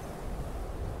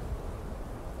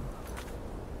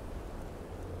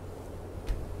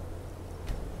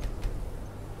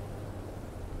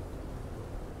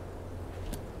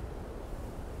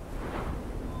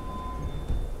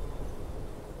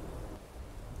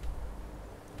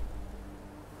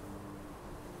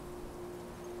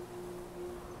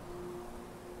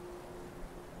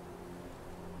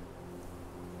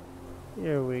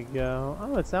 Here we go.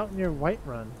 Oh, it's out near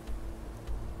Whiterun.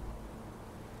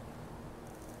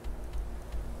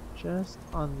 Just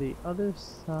on the other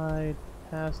side,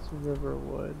 past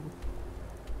Riverwood.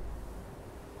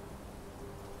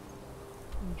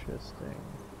 Interesting.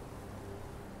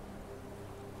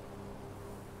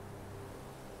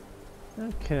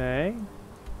 Okay.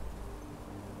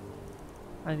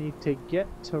 I need to get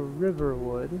to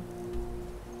Riverwood.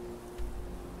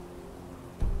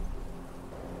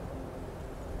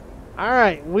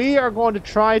 Alright, we are going to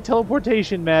try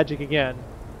teleportation magic again.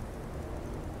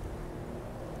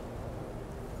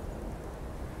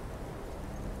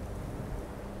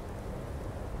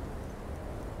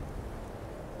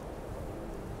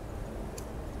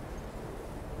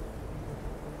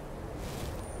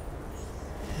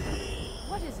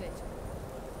 What is it?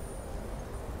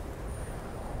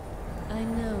 I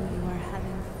know you are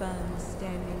having fun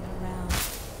standing around.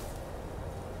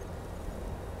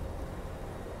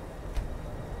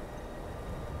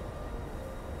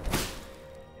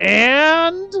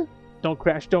 And don't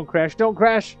crash, don't crash, don't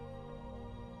crash.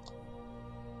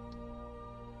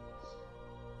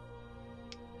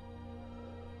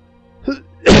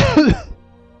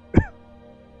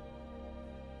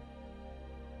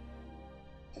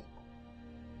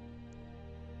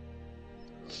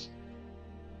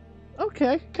 Okay,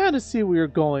 I can kind of see where you're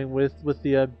going with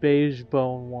the beige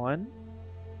bone one.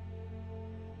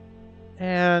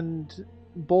 And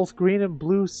both green and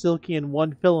blue silky in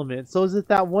one filament. So is it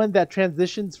that one that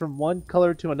transitions from one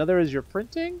color to another as you're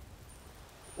printing?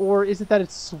 Or is it that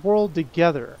it's swirled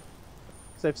together?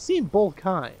 Because I've seen both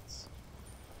kinds.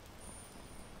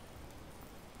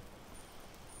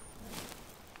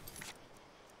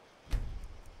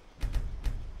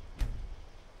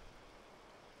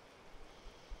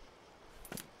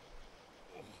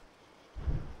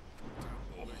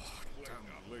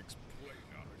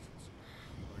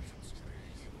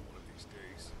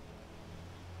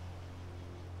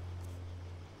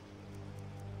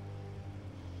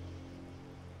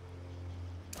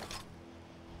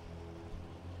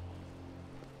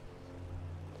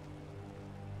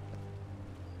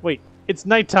 Wait, it's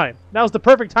nighttime. Now's the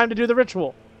perfect time to do the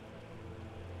ritual.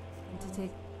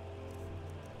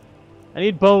 I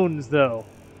need bones, though.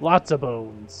 Lots of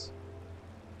bones.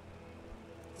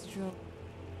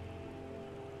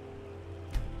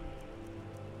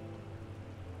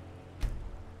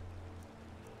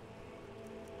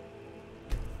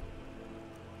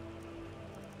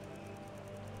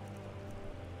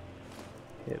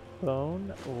 Hip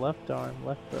bone, left arm,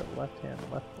 left foot, left hand,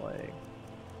 left leg.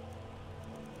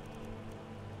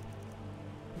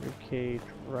 Rib cage,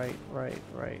 right, right,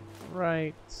 right,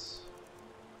 right.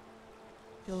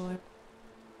 Door.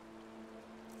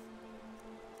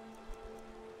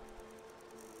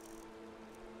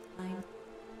 Line.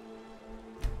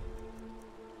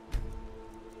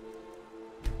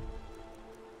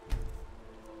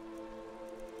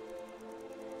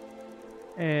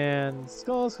 And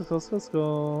skull, skull, skull, skull,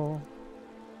 skull.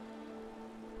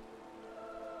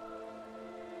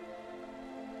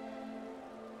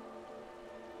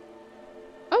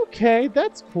 Okay,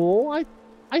 that's cool.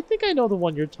 I think I know the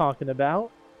one you're talking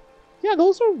about. Yeah,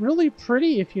 those are really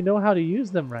pretty if you know how to use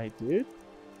them right, dude.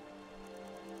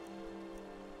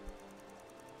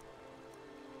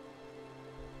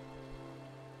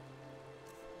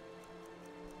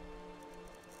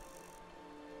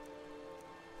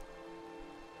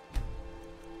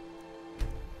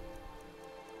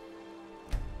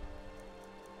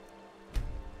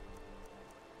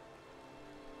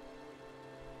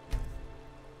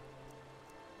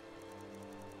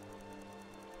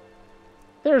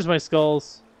 There's my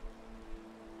skulls.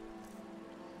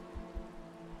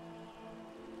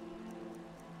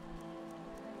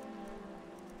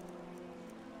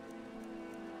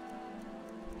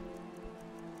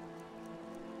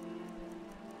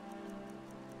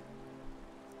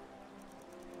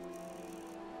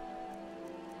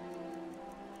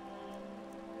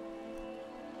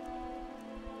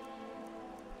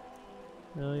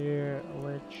 Familiar,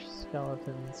 lich,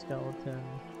 skeleton, skeleton.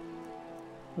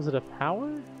 Was it a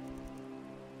power?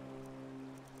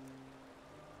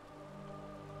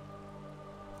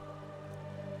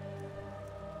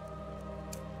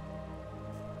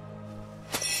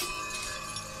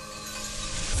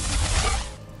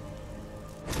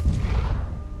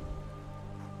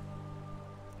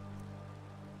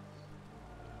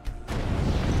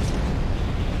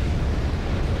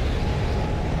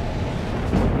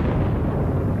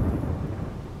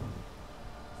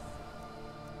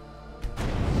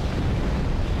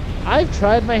 I've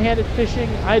tried my hand at fishing.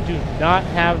 I do not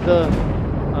have the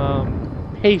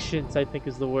patience, I think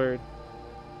is the word.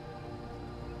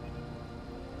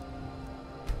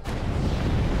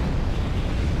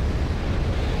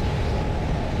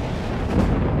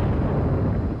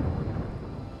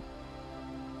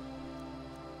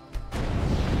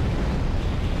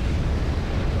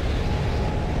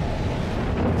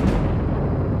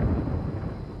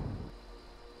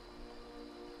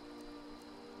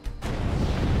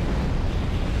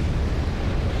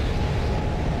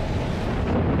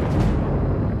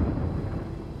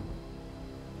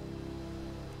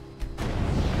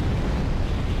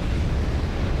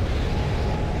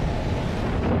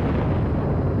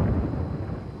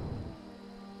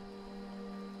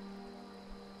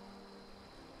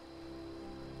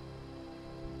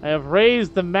 I have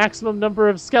raised the maximum number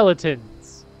of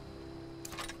skeletons.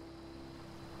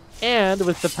 And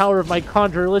with the power of my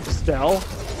Conjure Lich spell,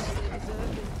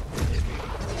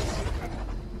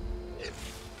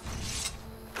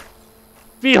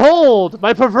 behold,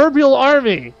 my proverbial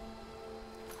army!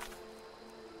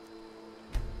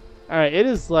 Alright, it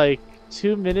is like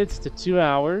 2 minutes to 2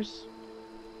 hours.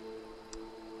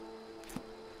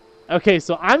 Okay,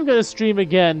 so I'm going to stream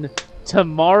again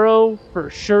tomorrow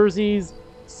for Sherzies.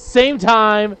 Same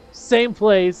time, same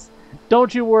place.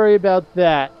 Don't you worry about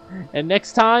that. And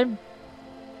next time,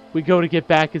 we go to get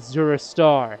back Azura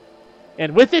Star.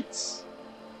 And with it,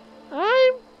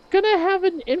 I'm going to have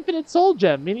an infinite soul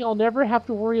gem, meaning I'll never have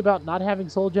to worry about not having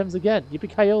soul gems again.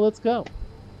 Yippee-ki-yo, let's go.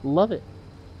 Love it.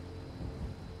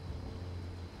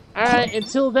 Alright,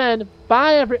 until then,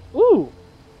 bye Ooh!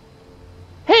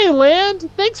 Hey, Land!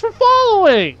 Thanks for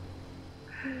following!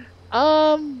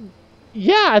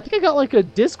 Yeah, I think I got like a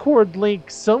Discord link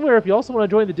somewhere if you also want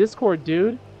to join the Discord,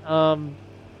 dude.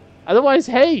 Otherwise,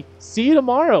 hey, see you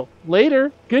tomorrow.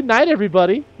 Later. Good night,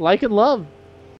 everybody. Like and love.